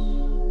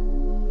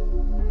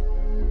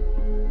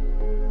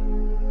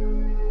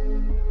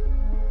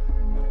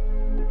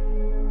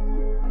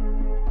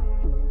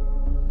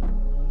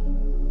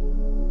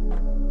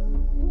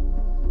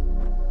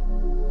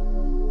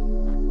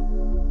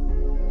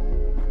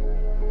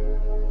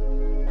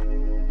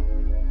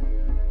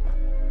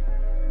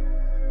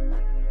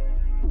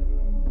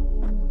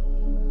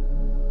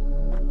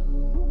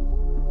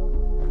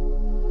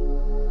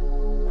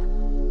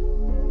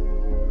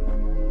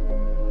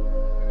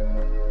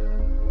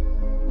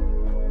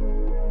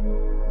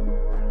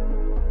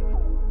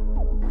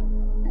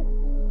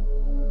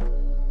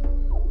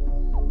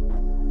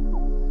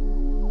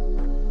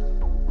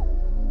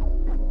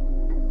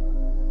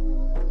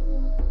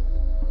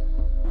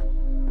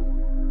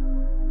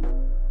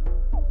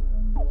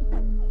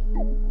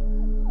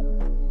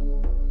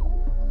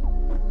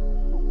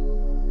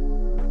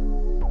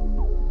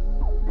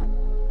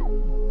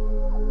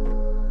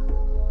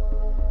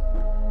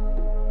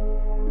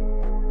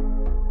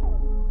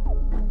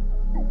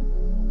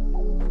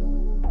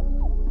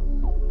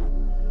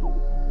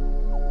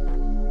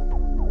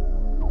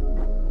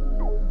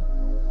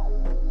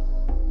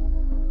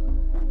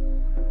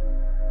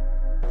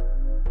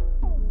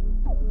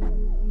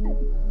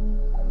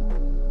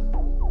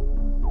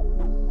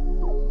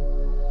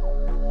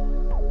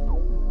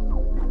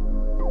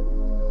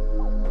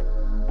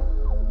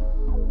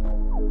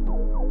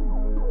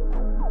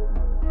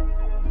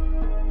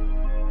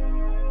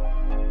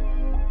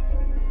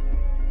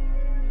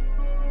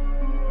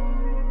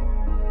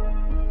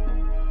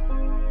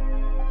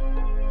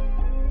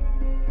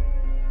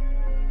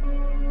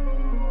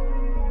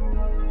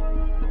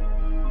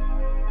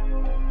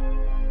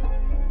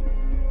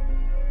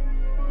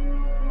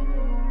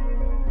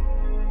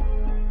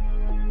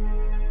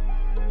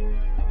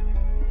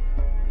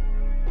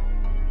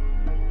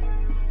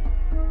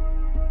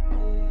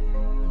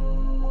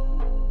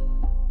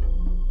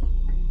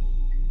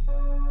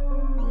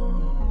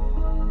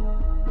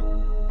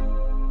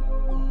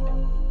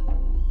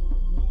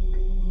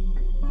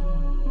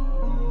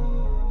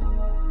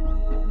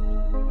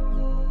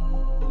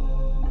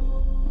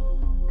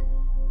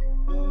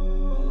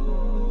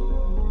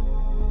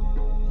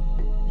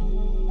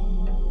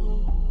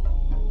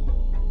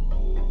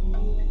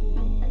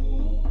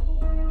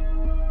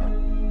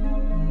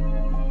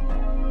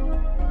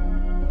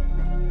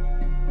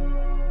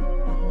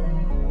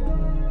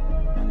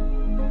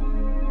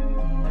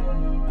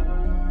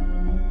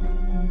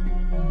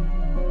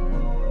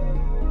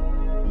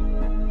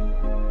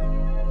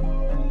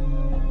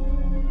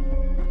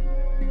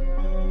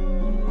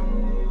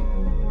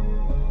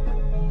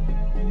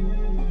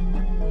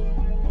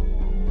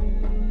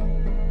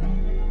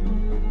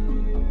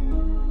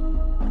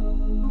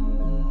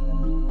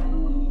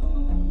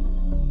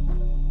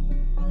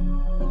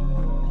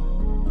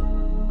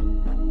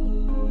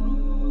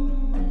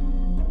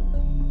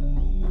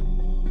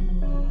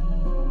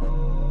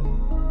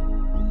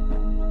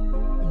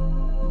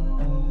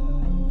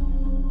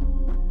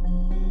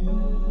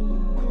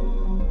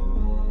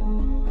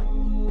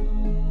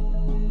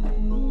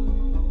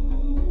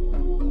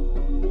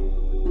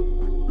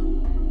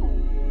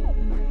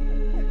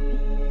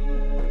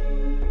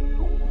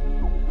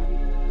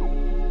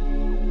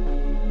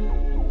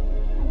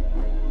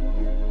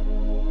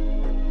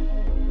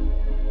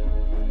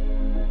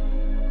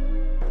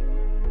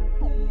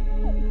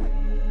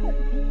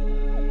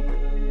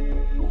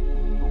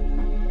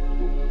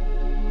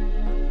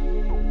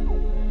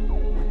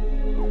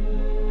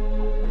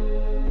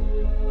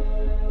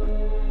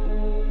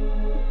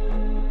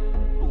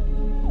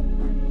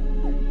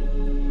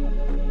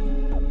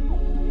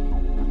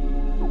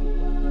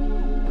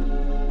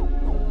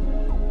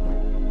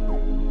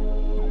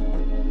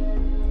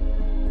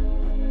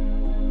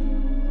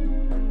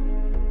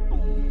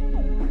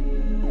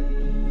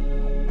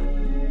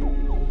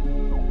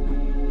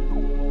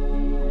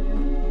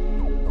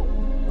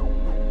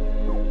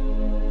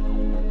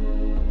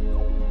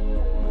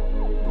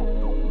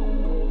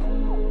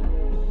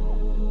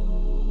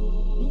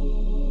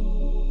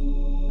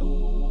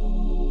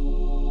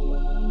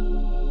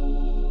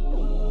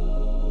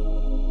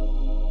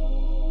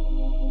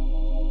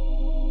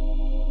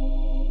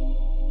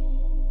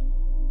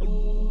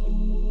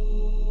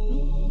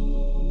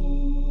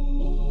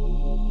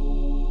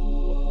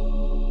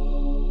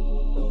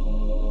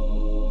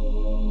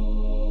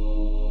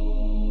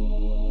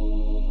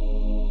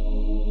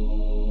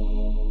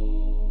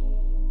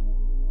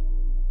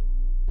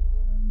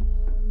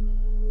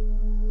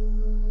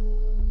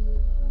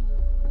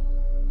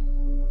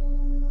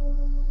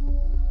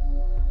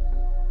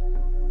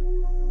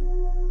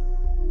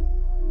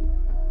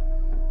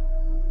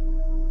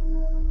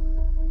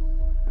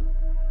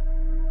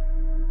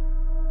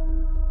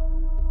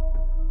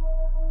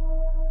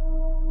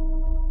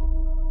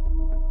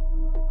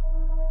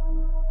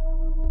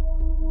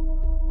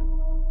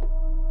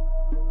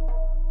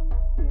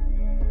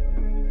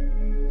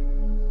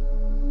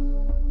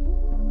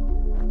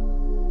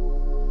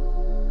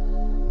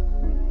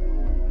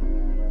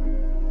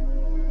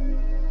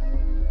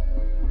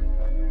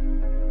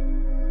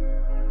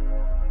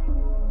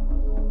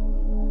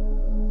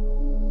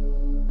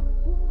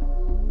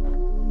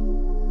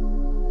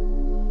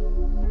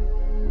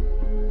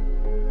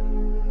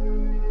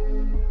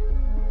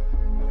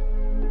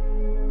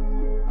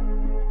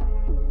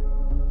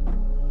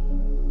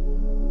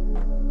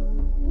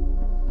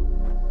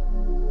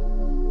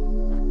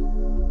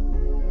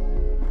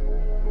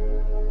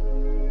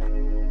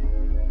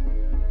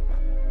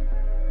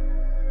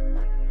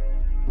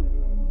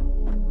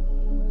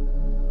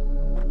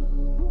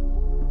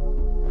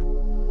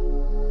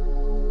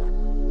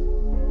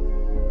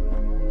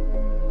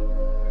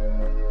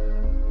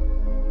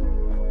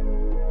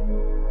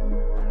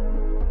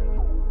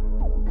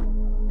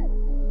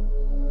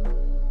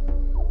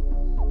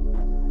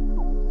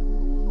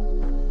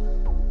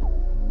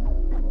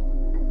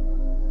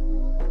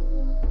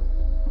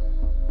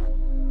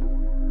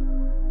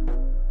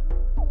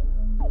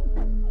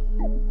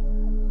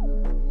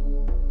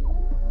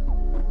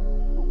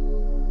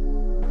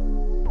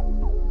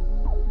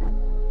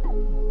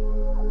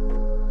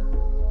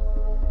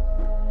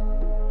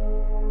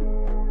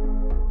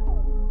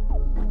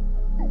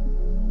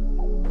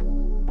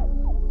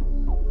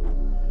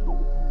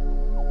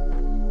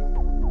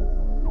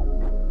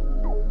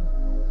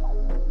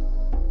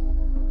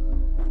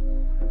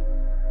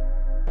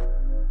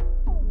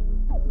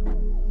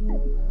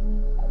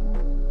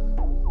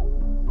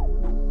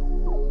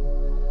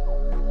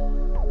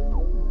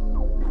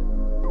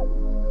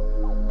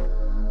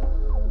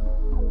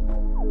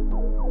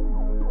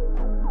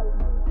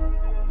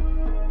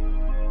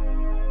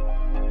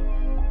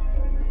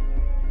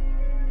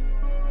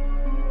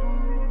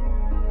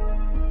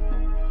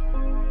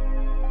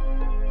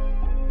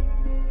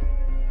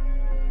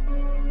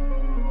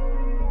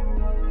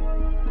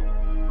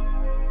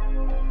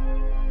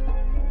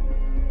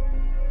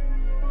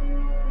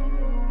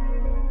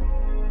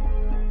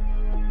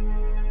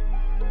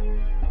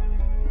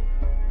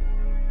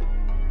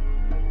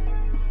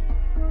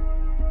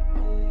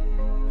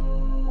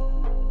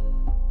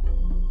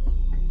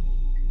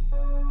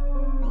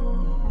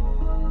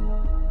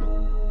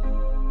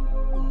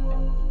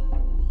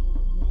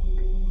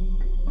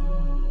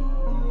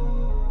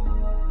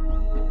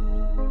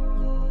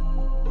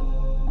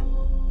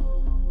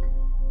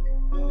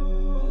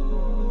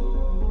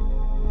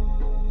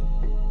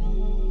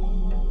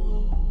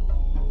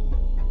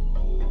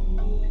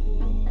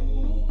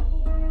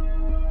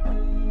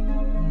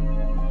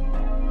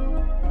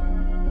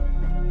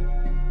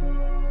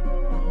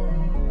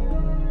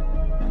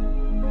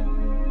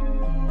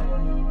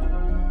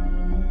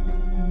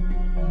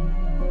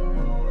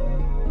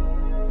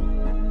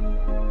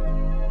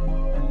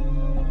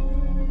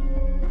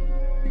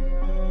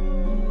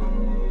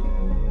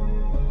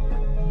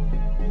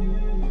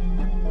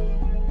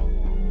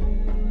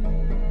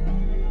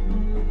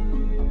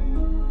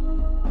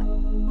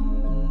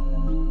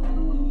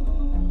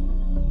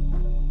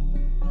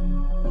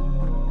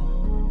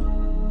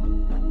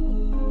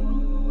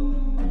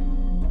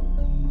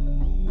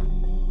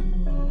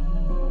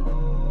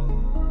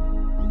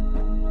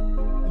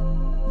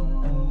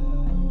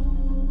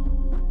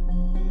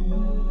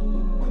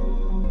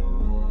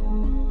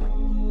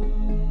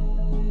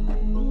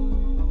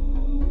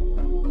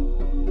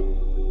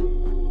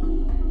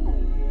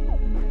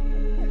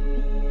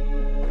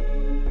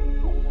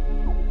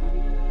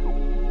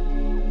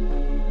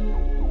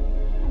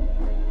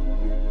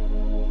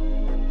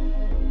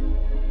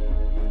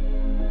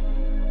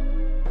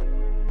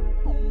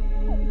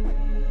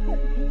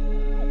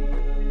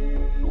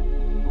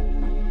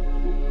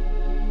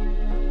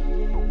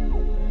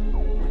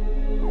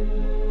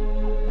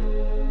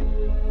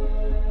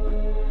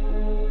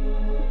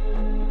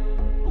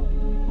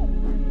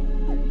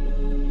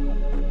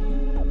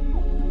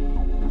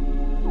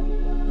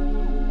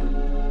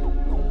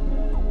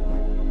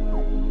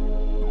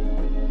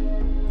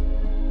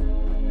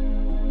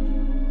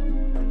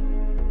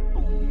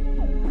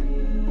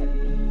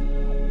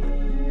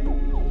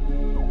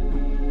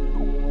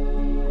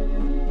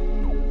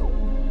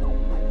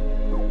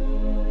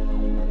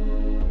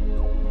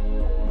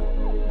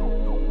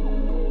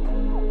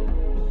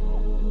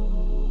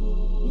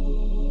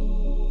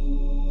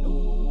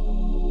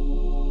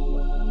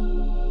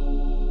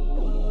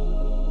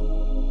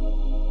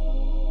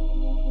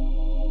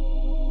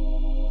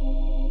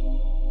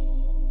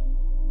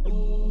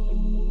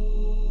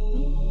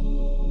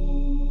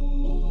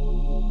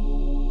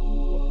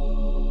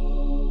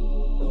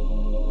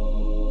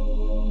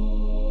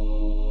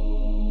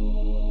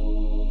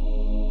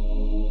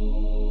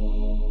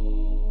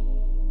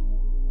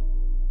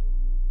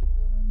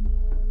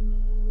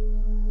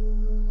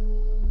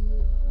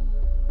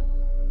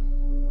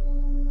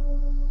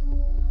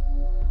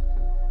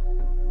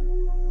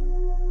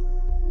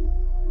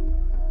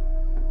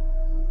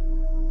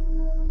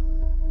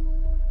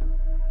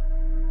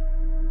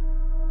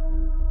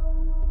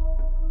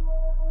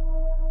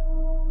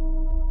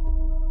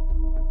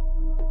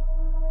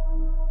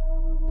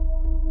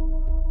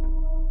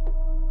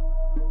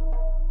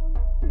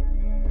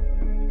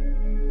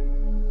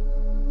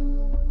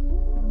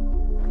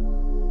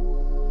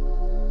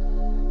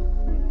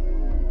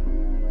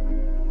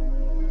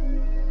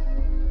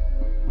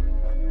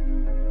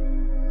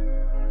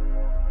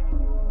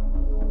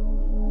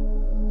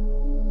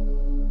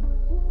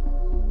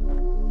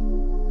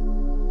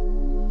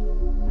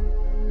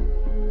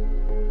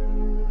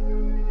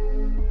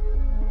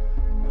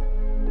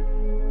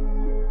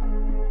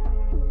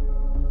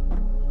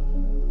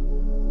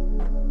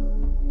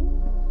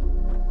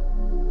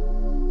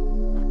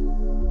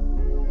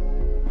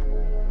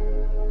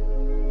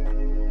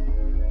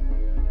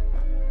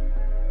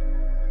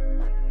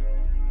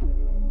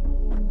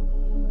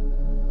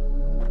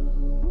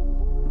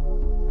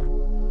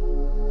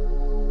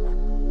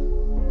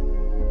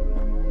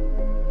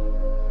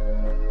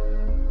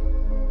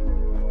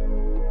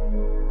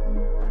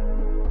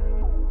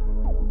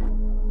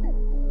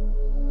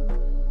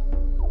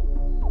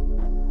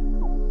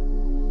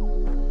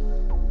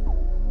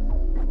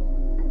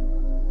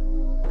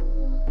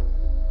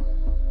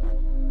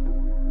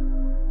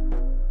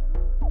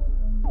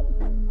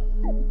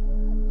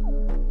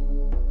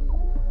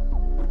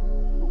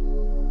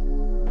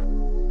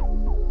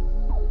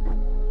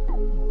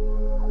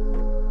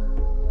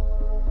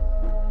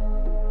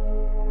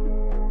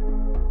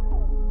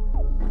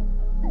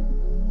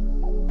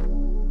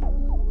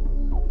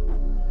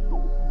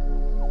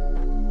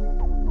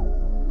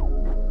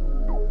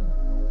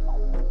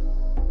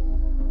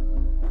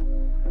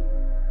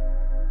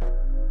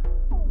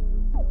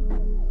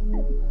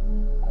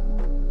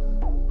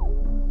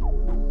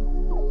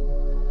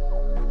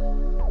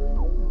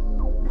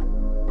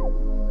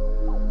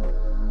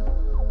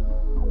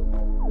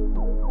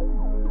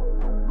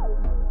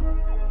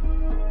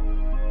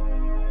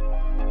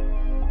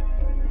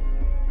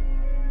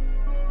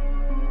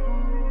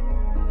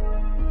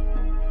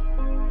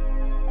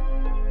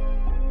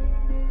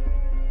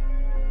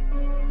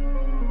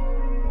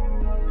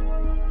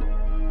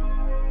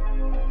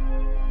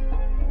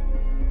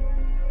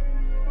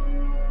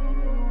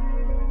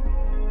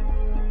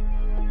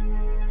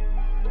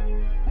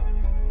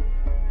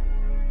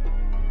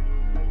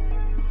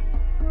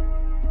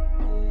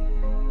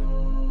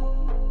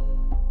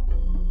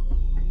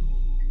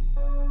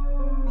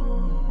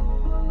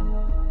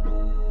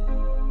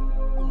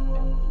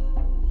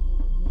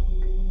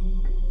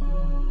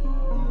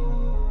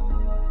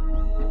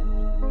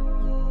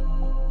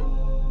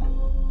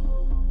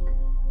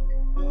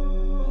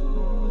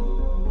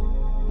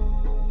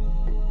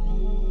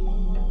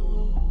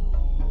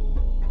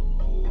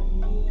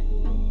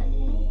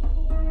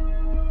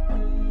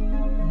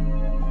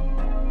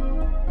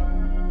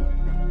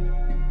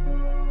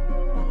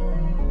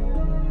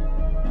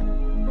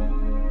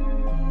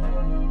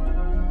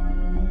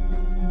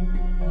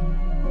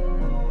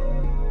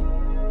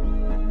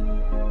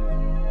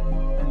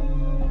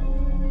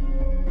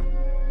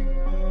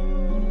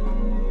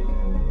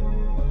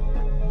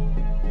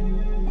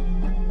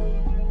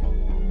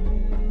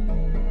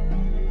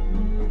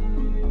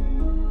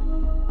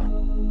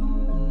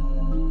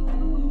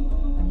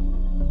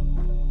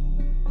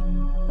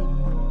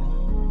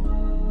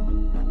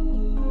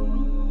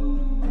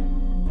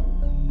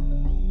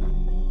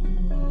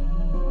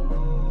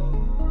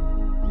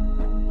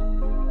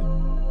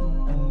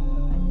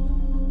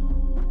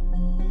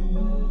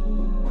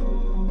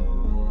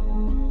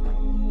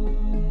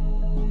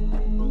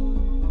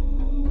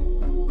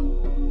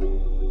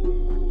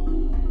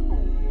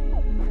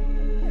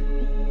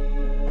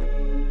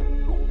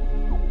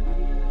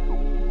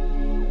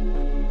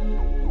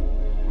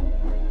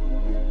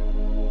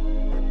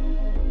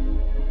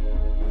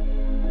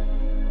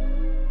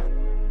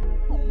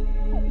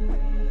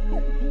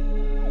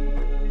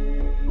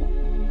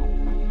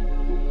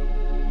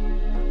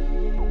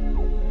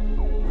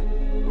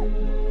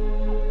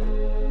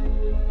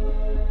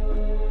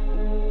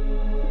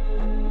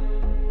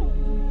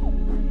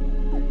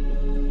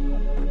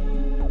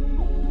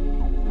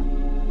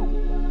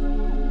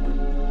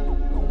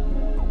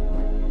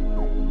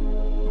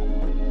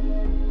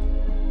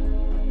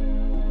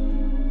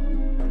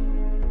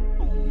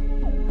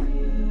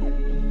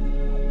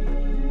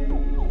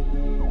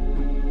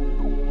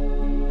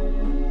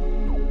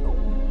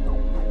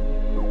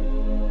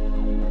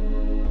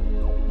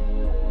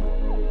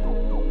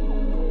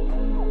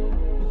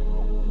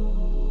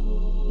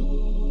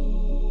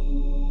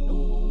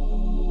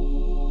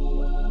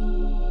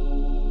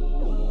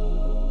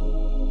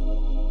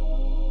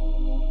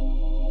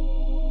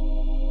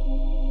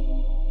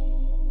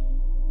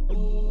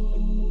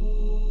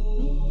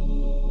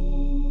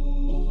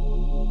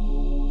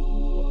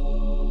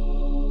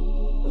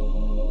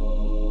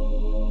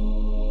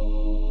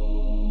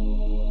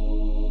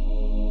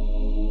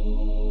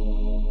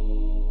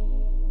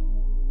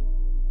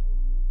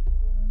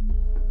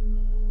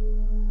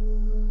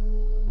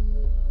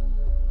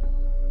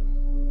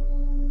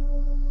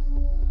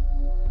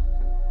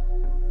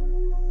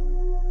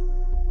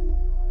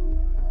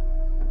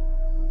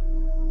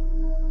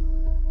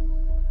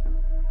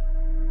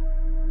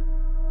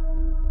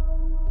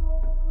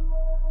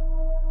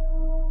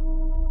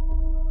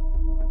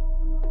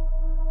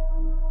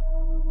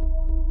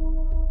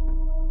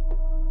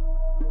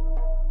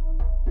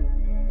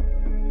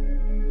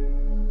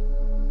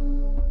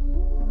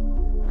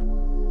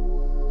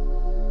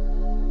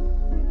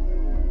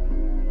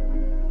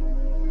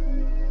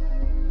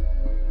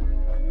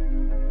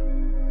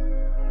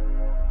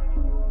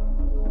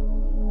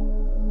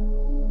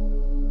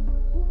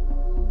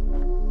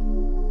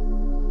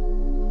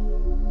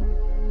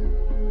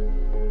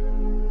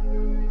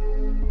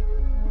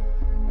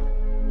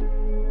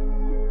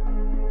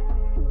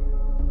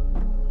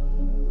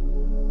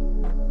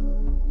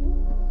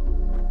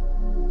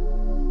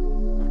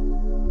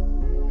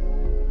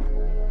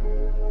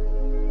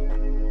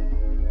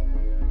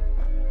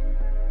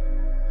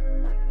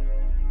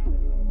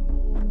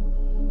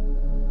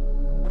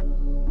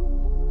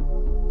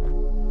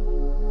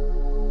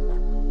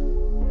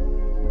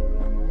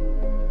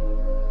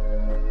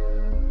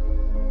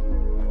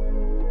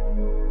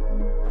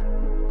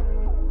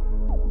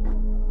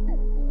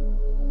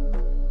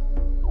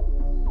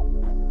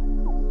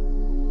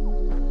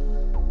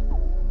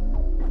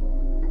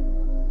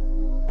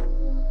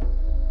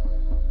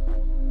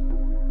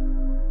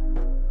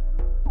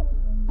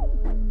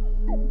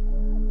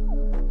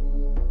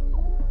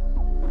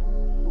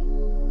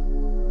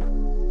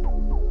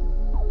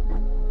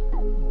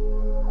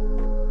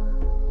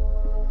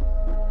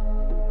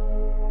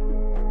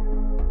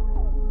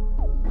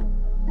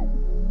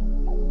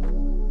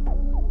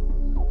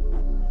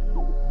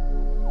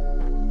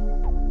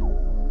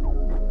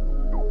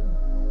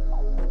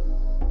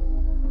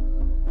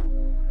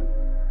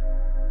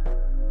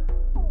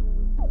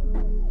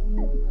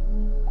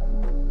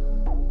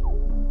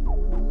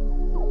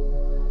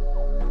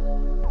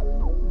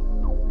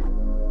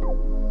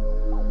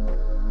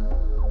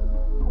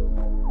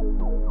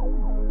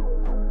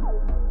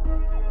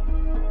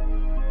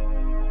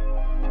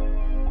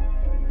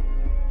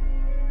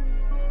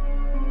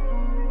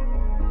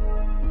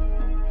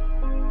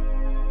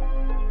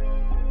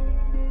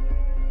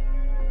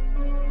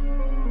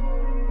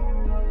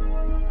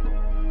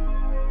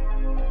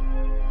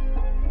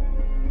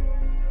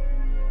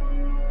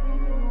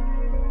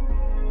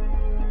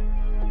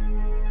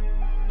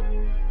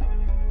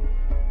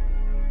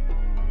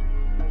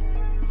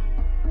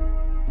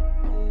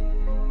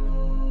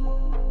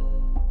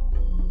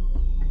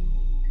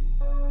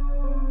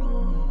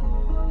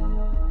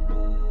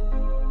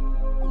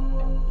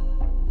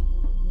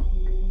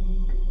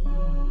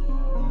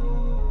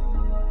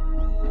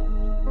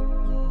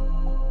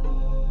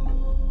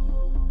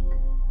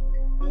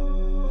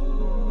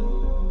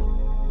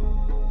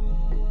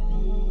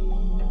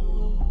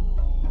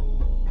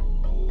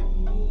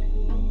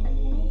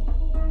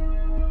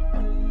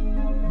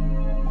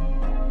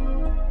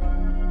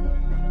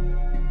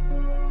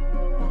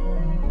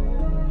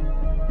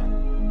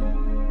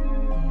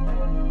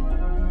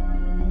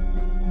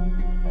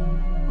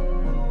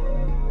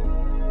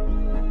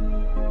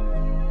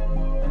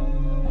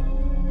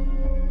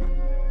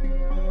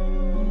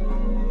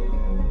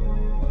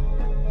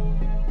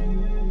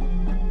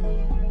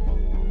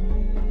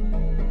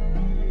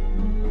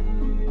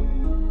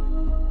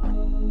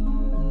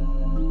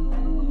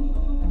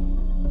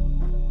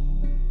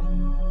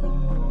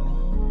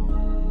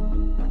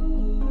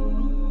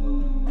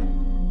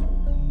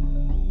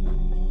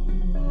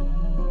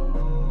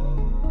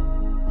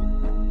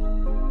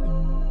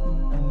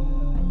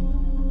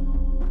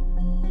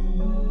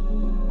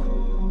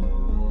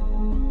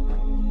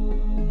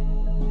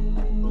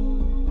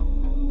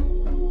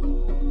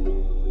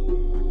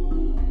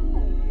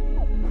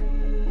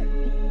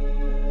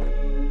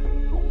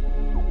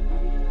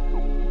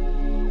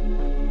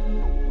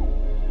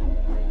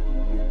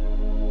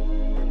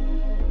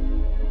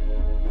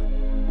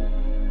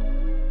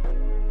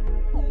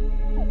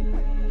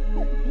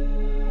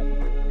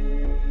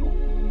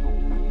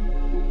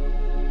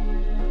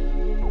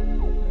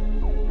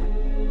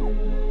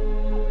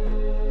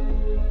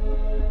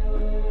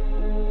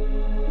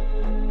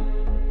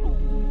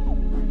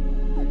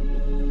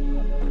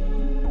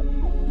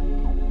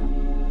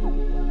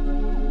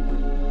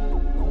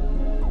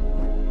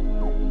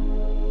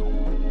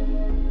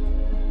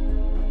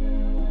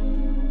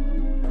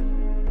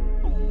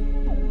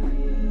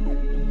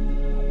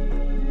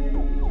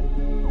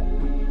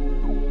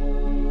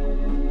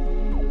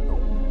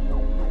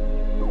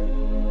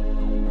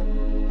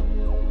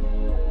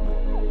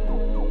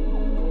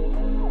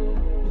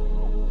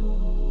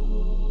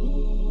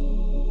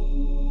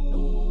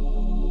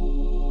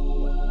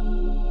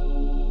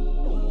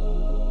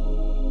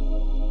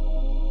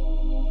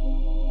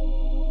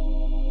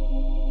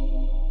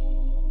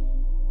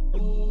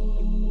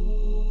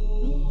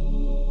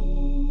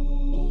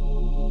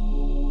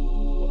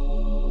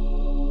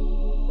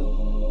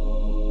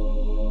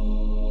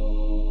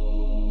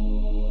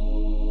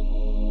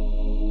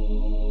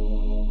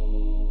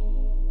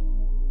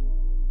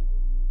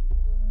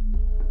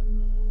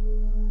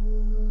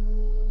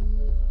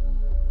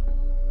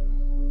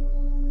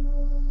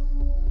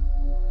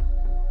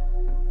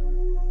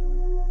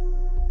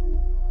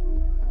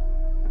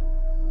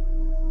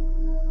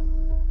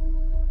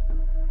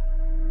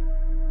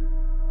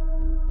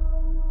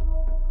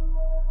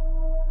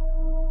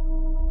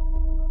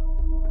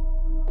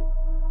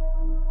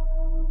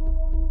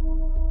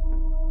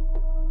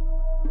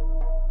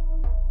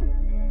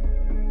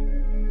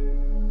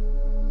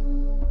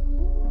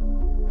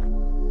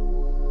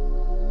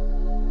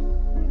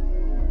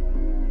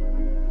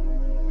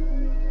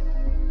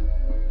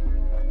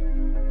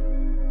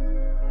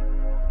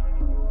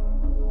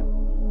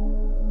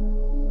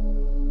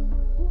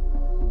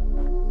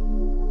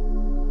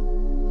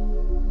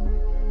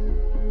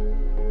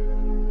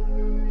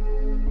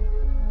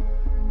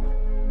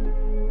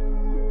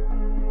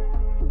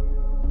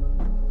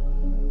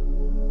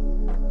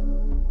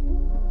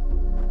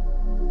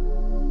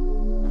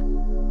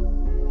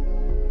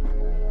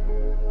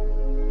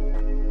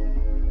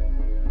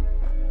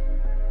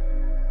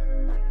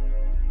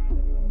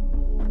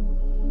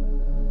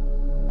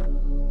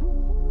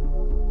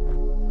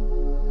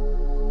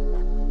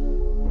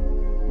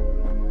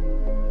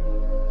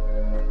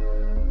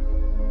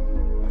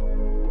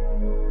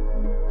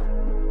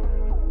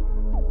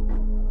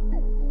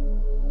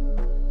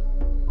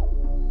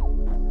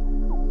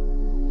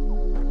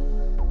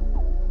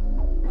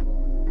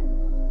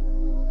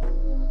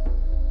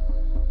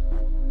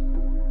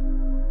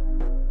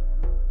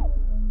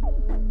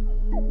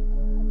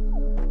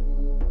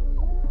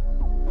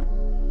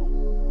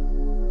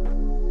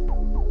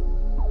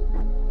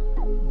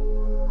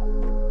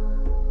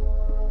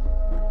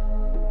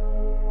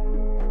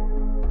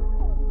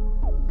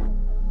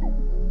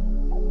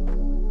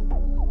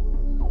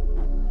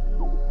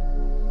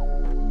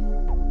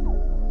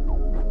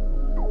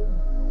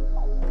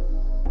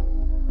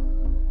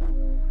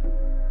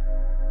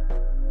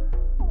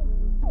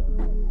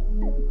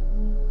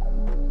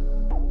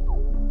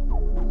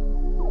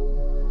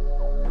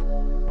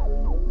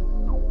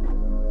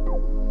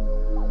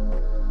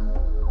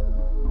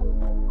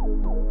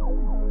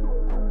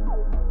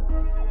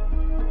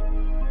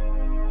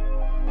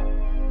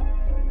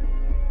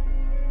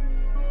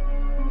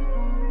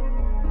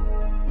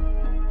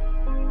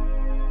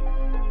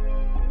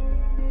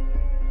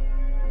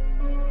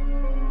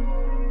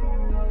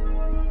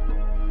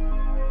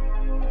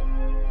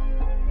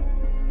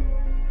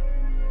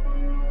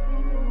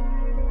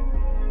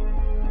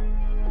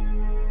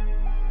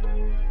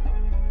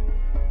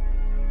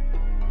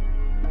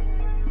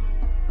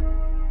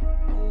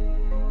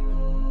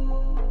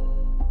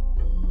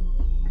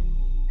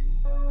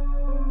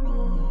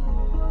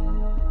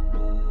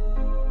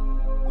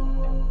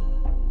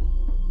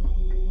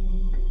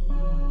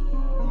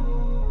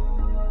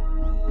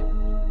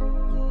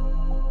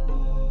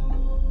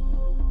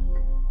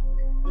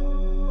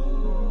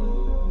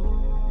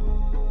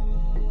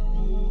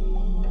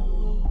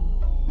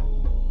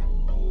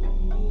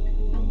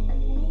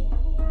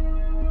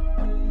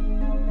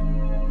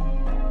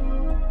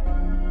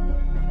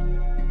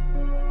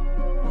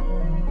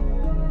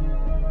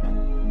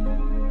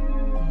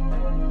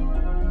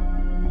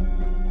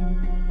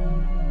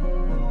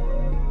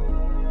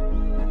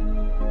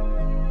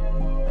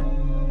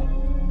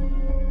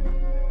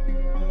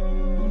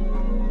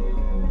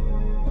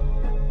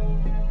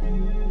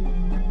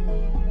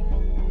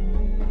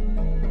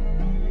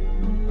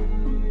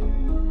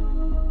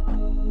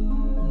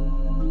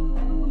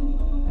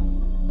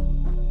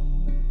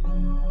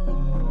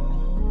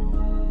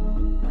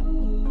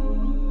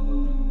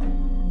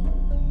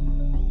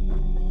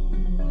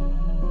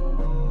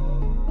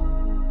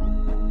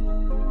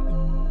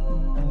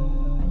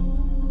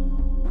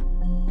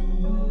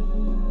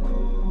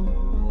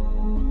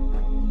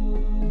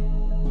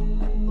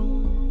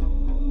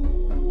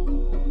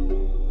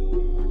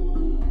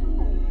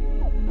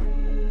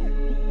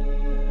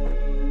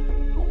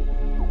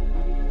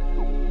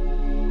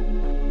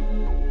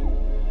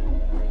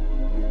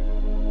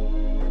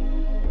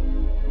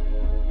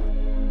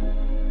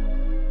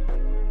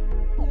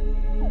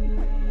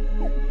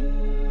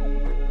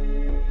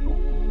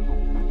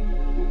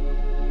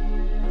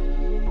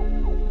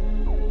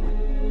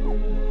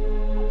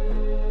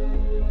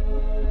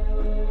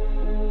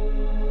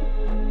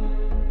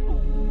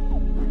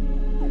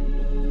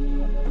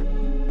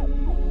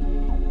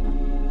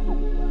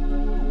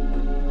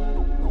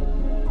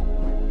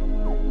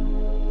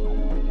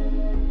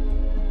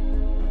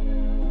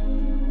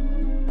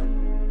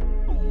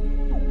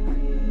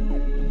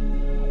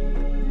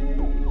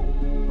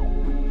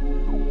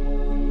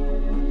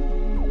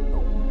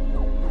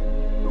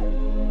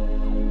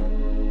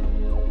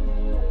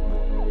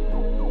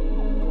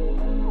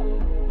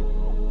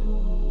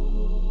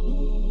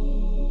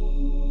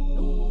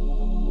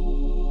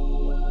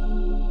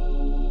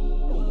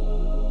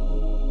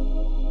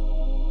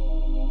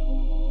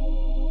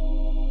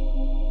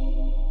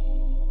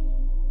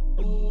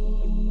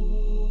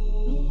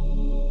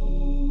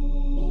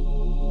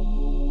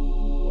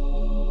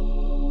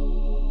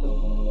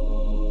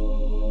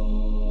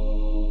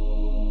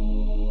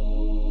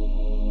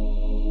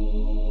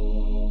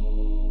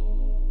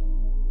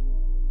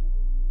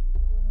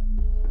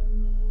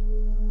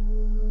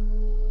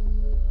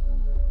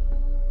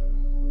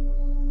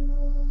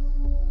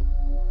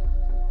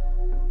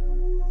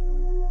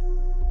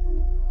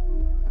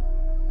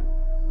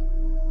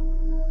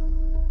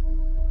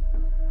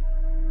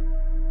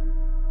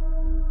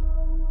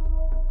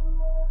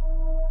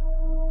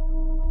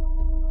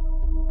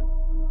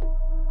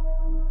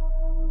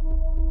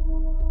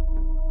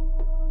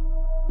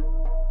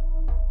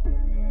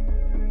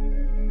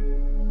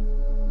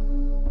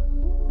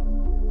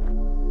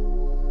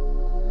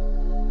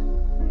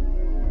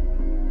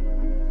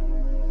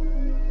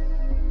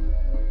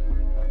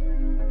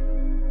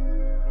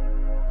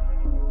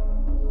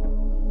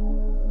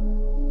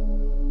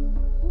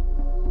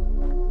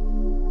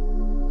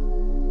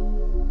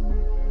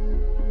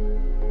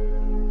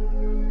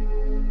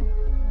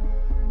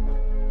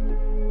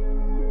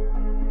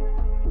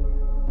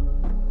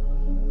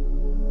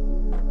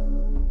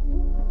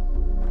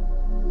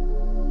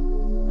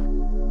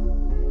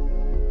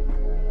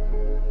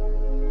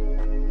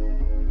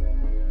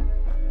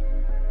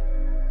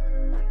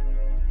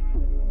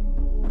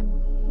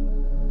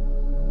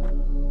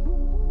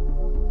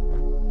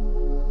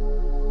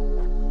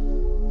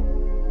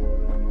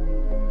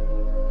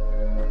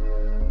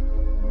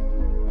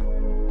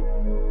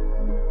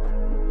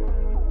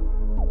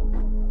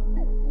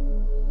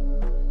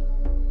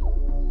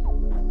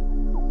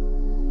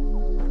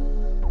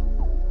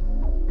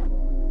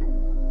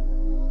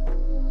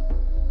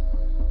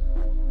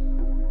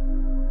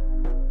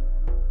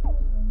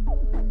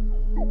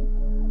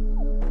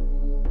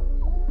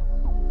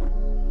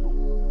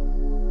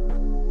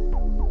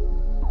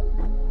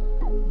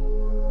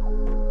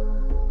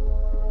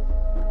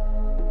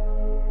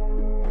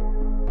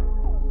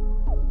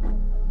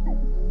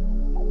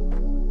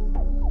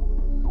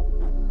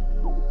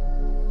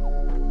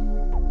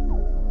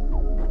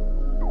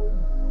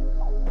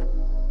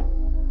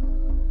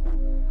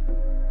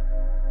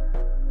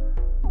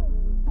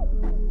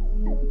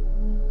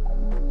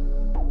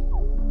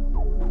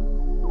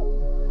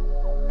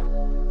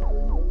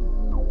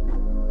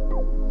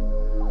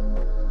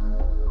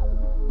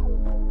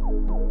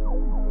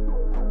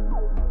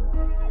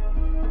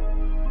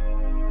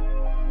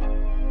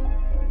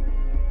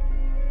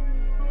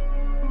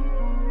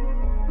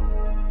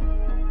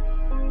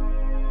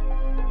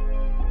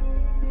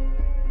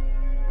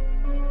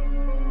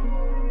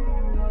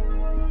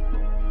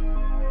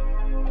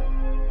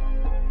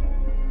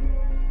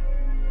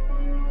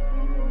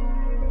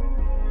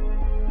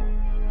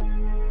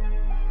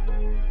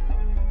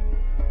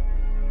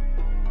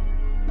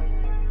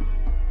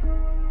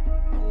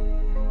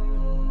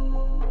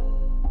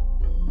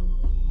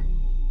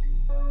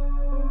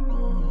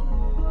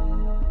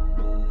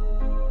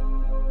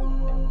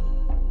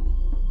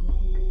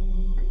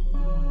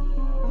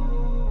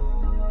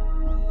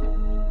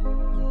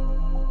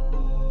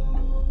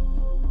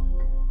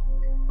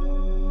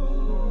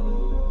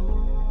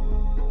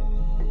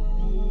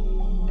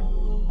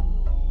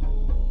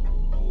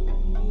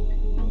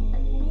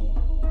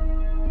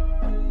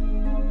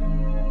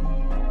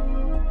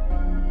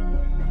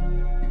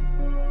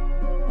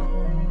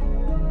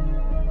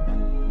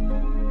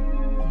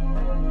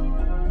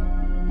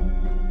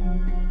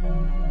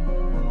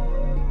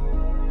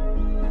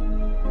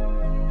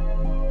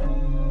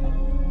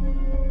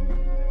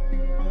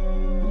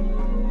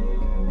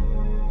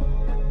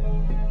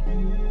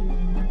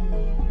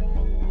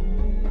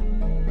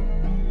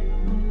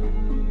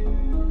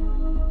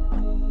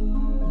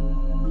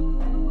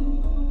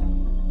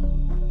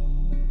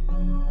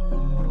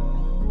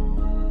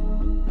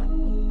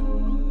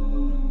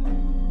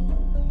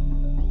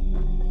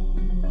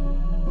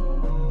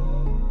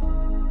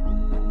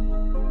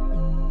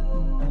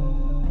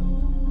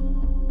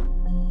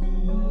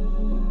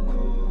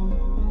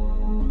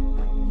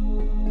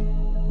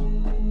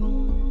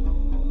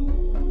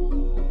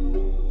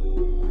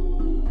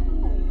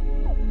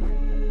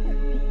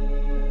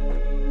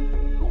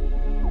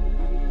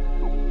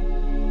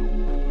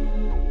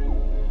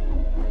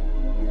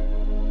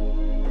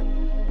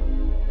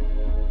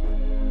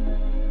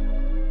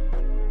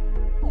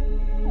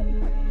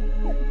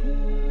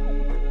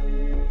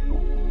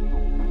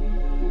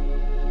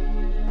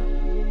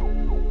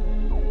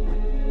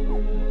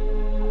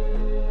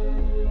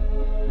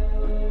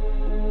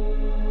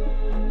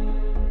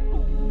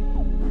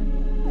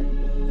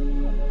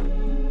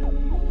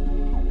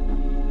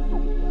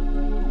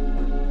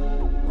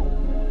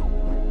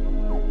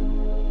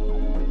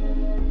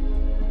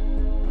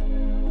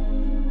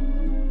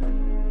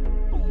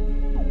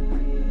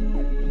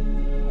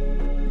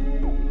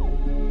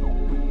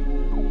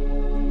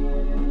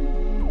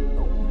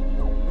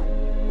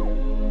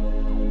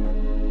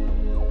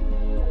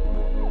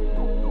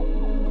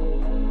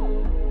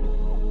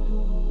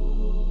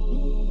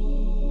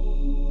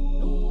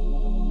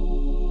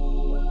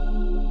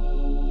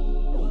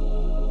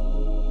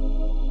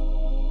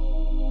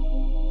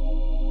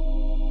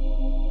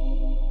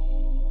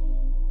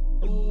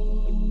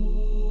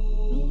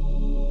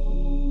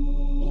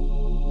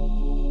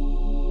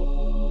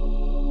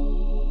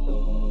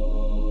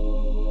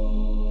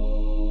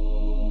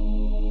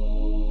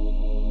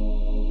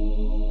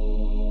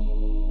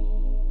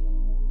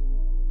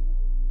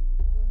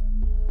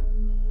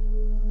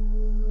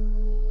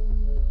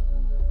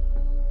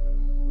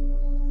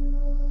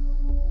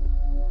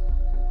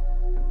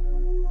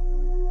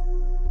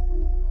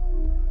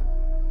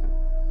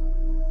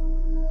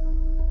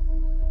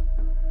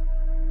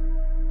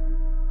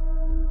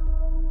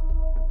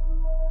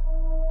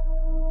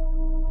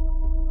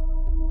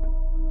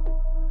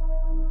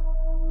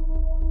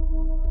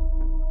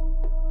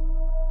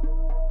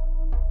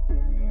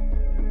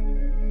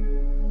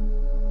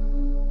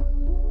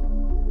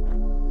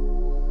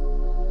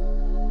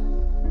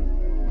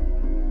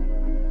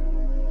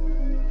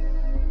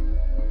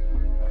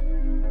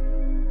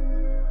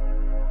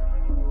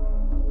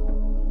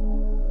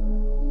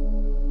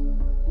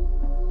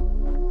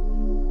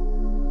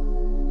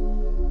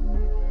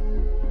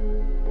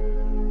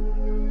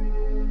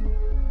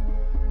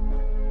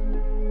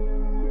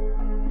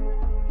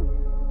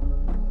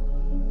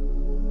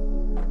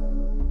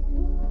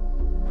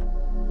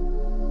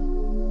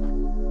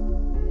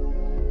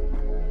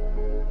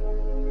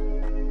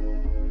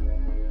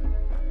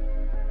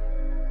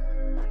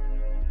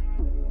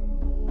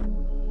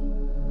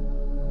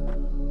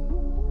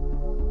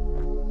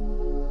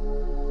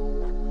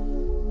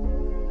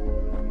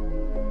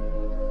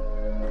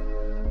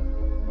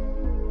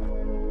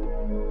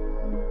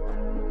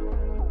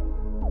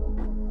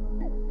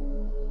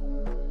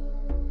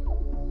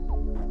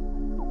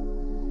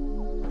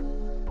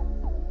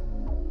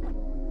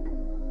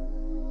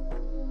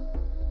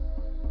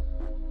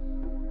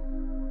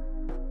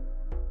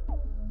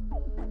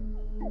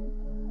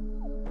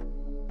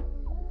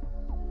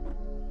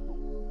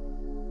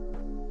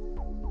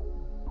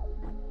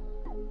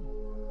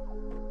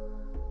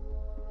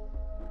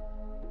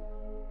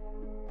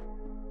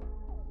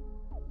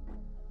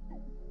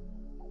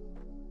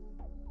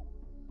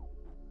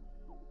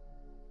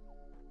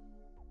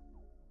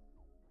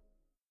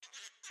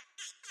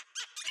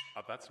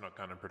 That's Not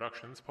Canon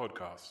Productions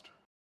podcast.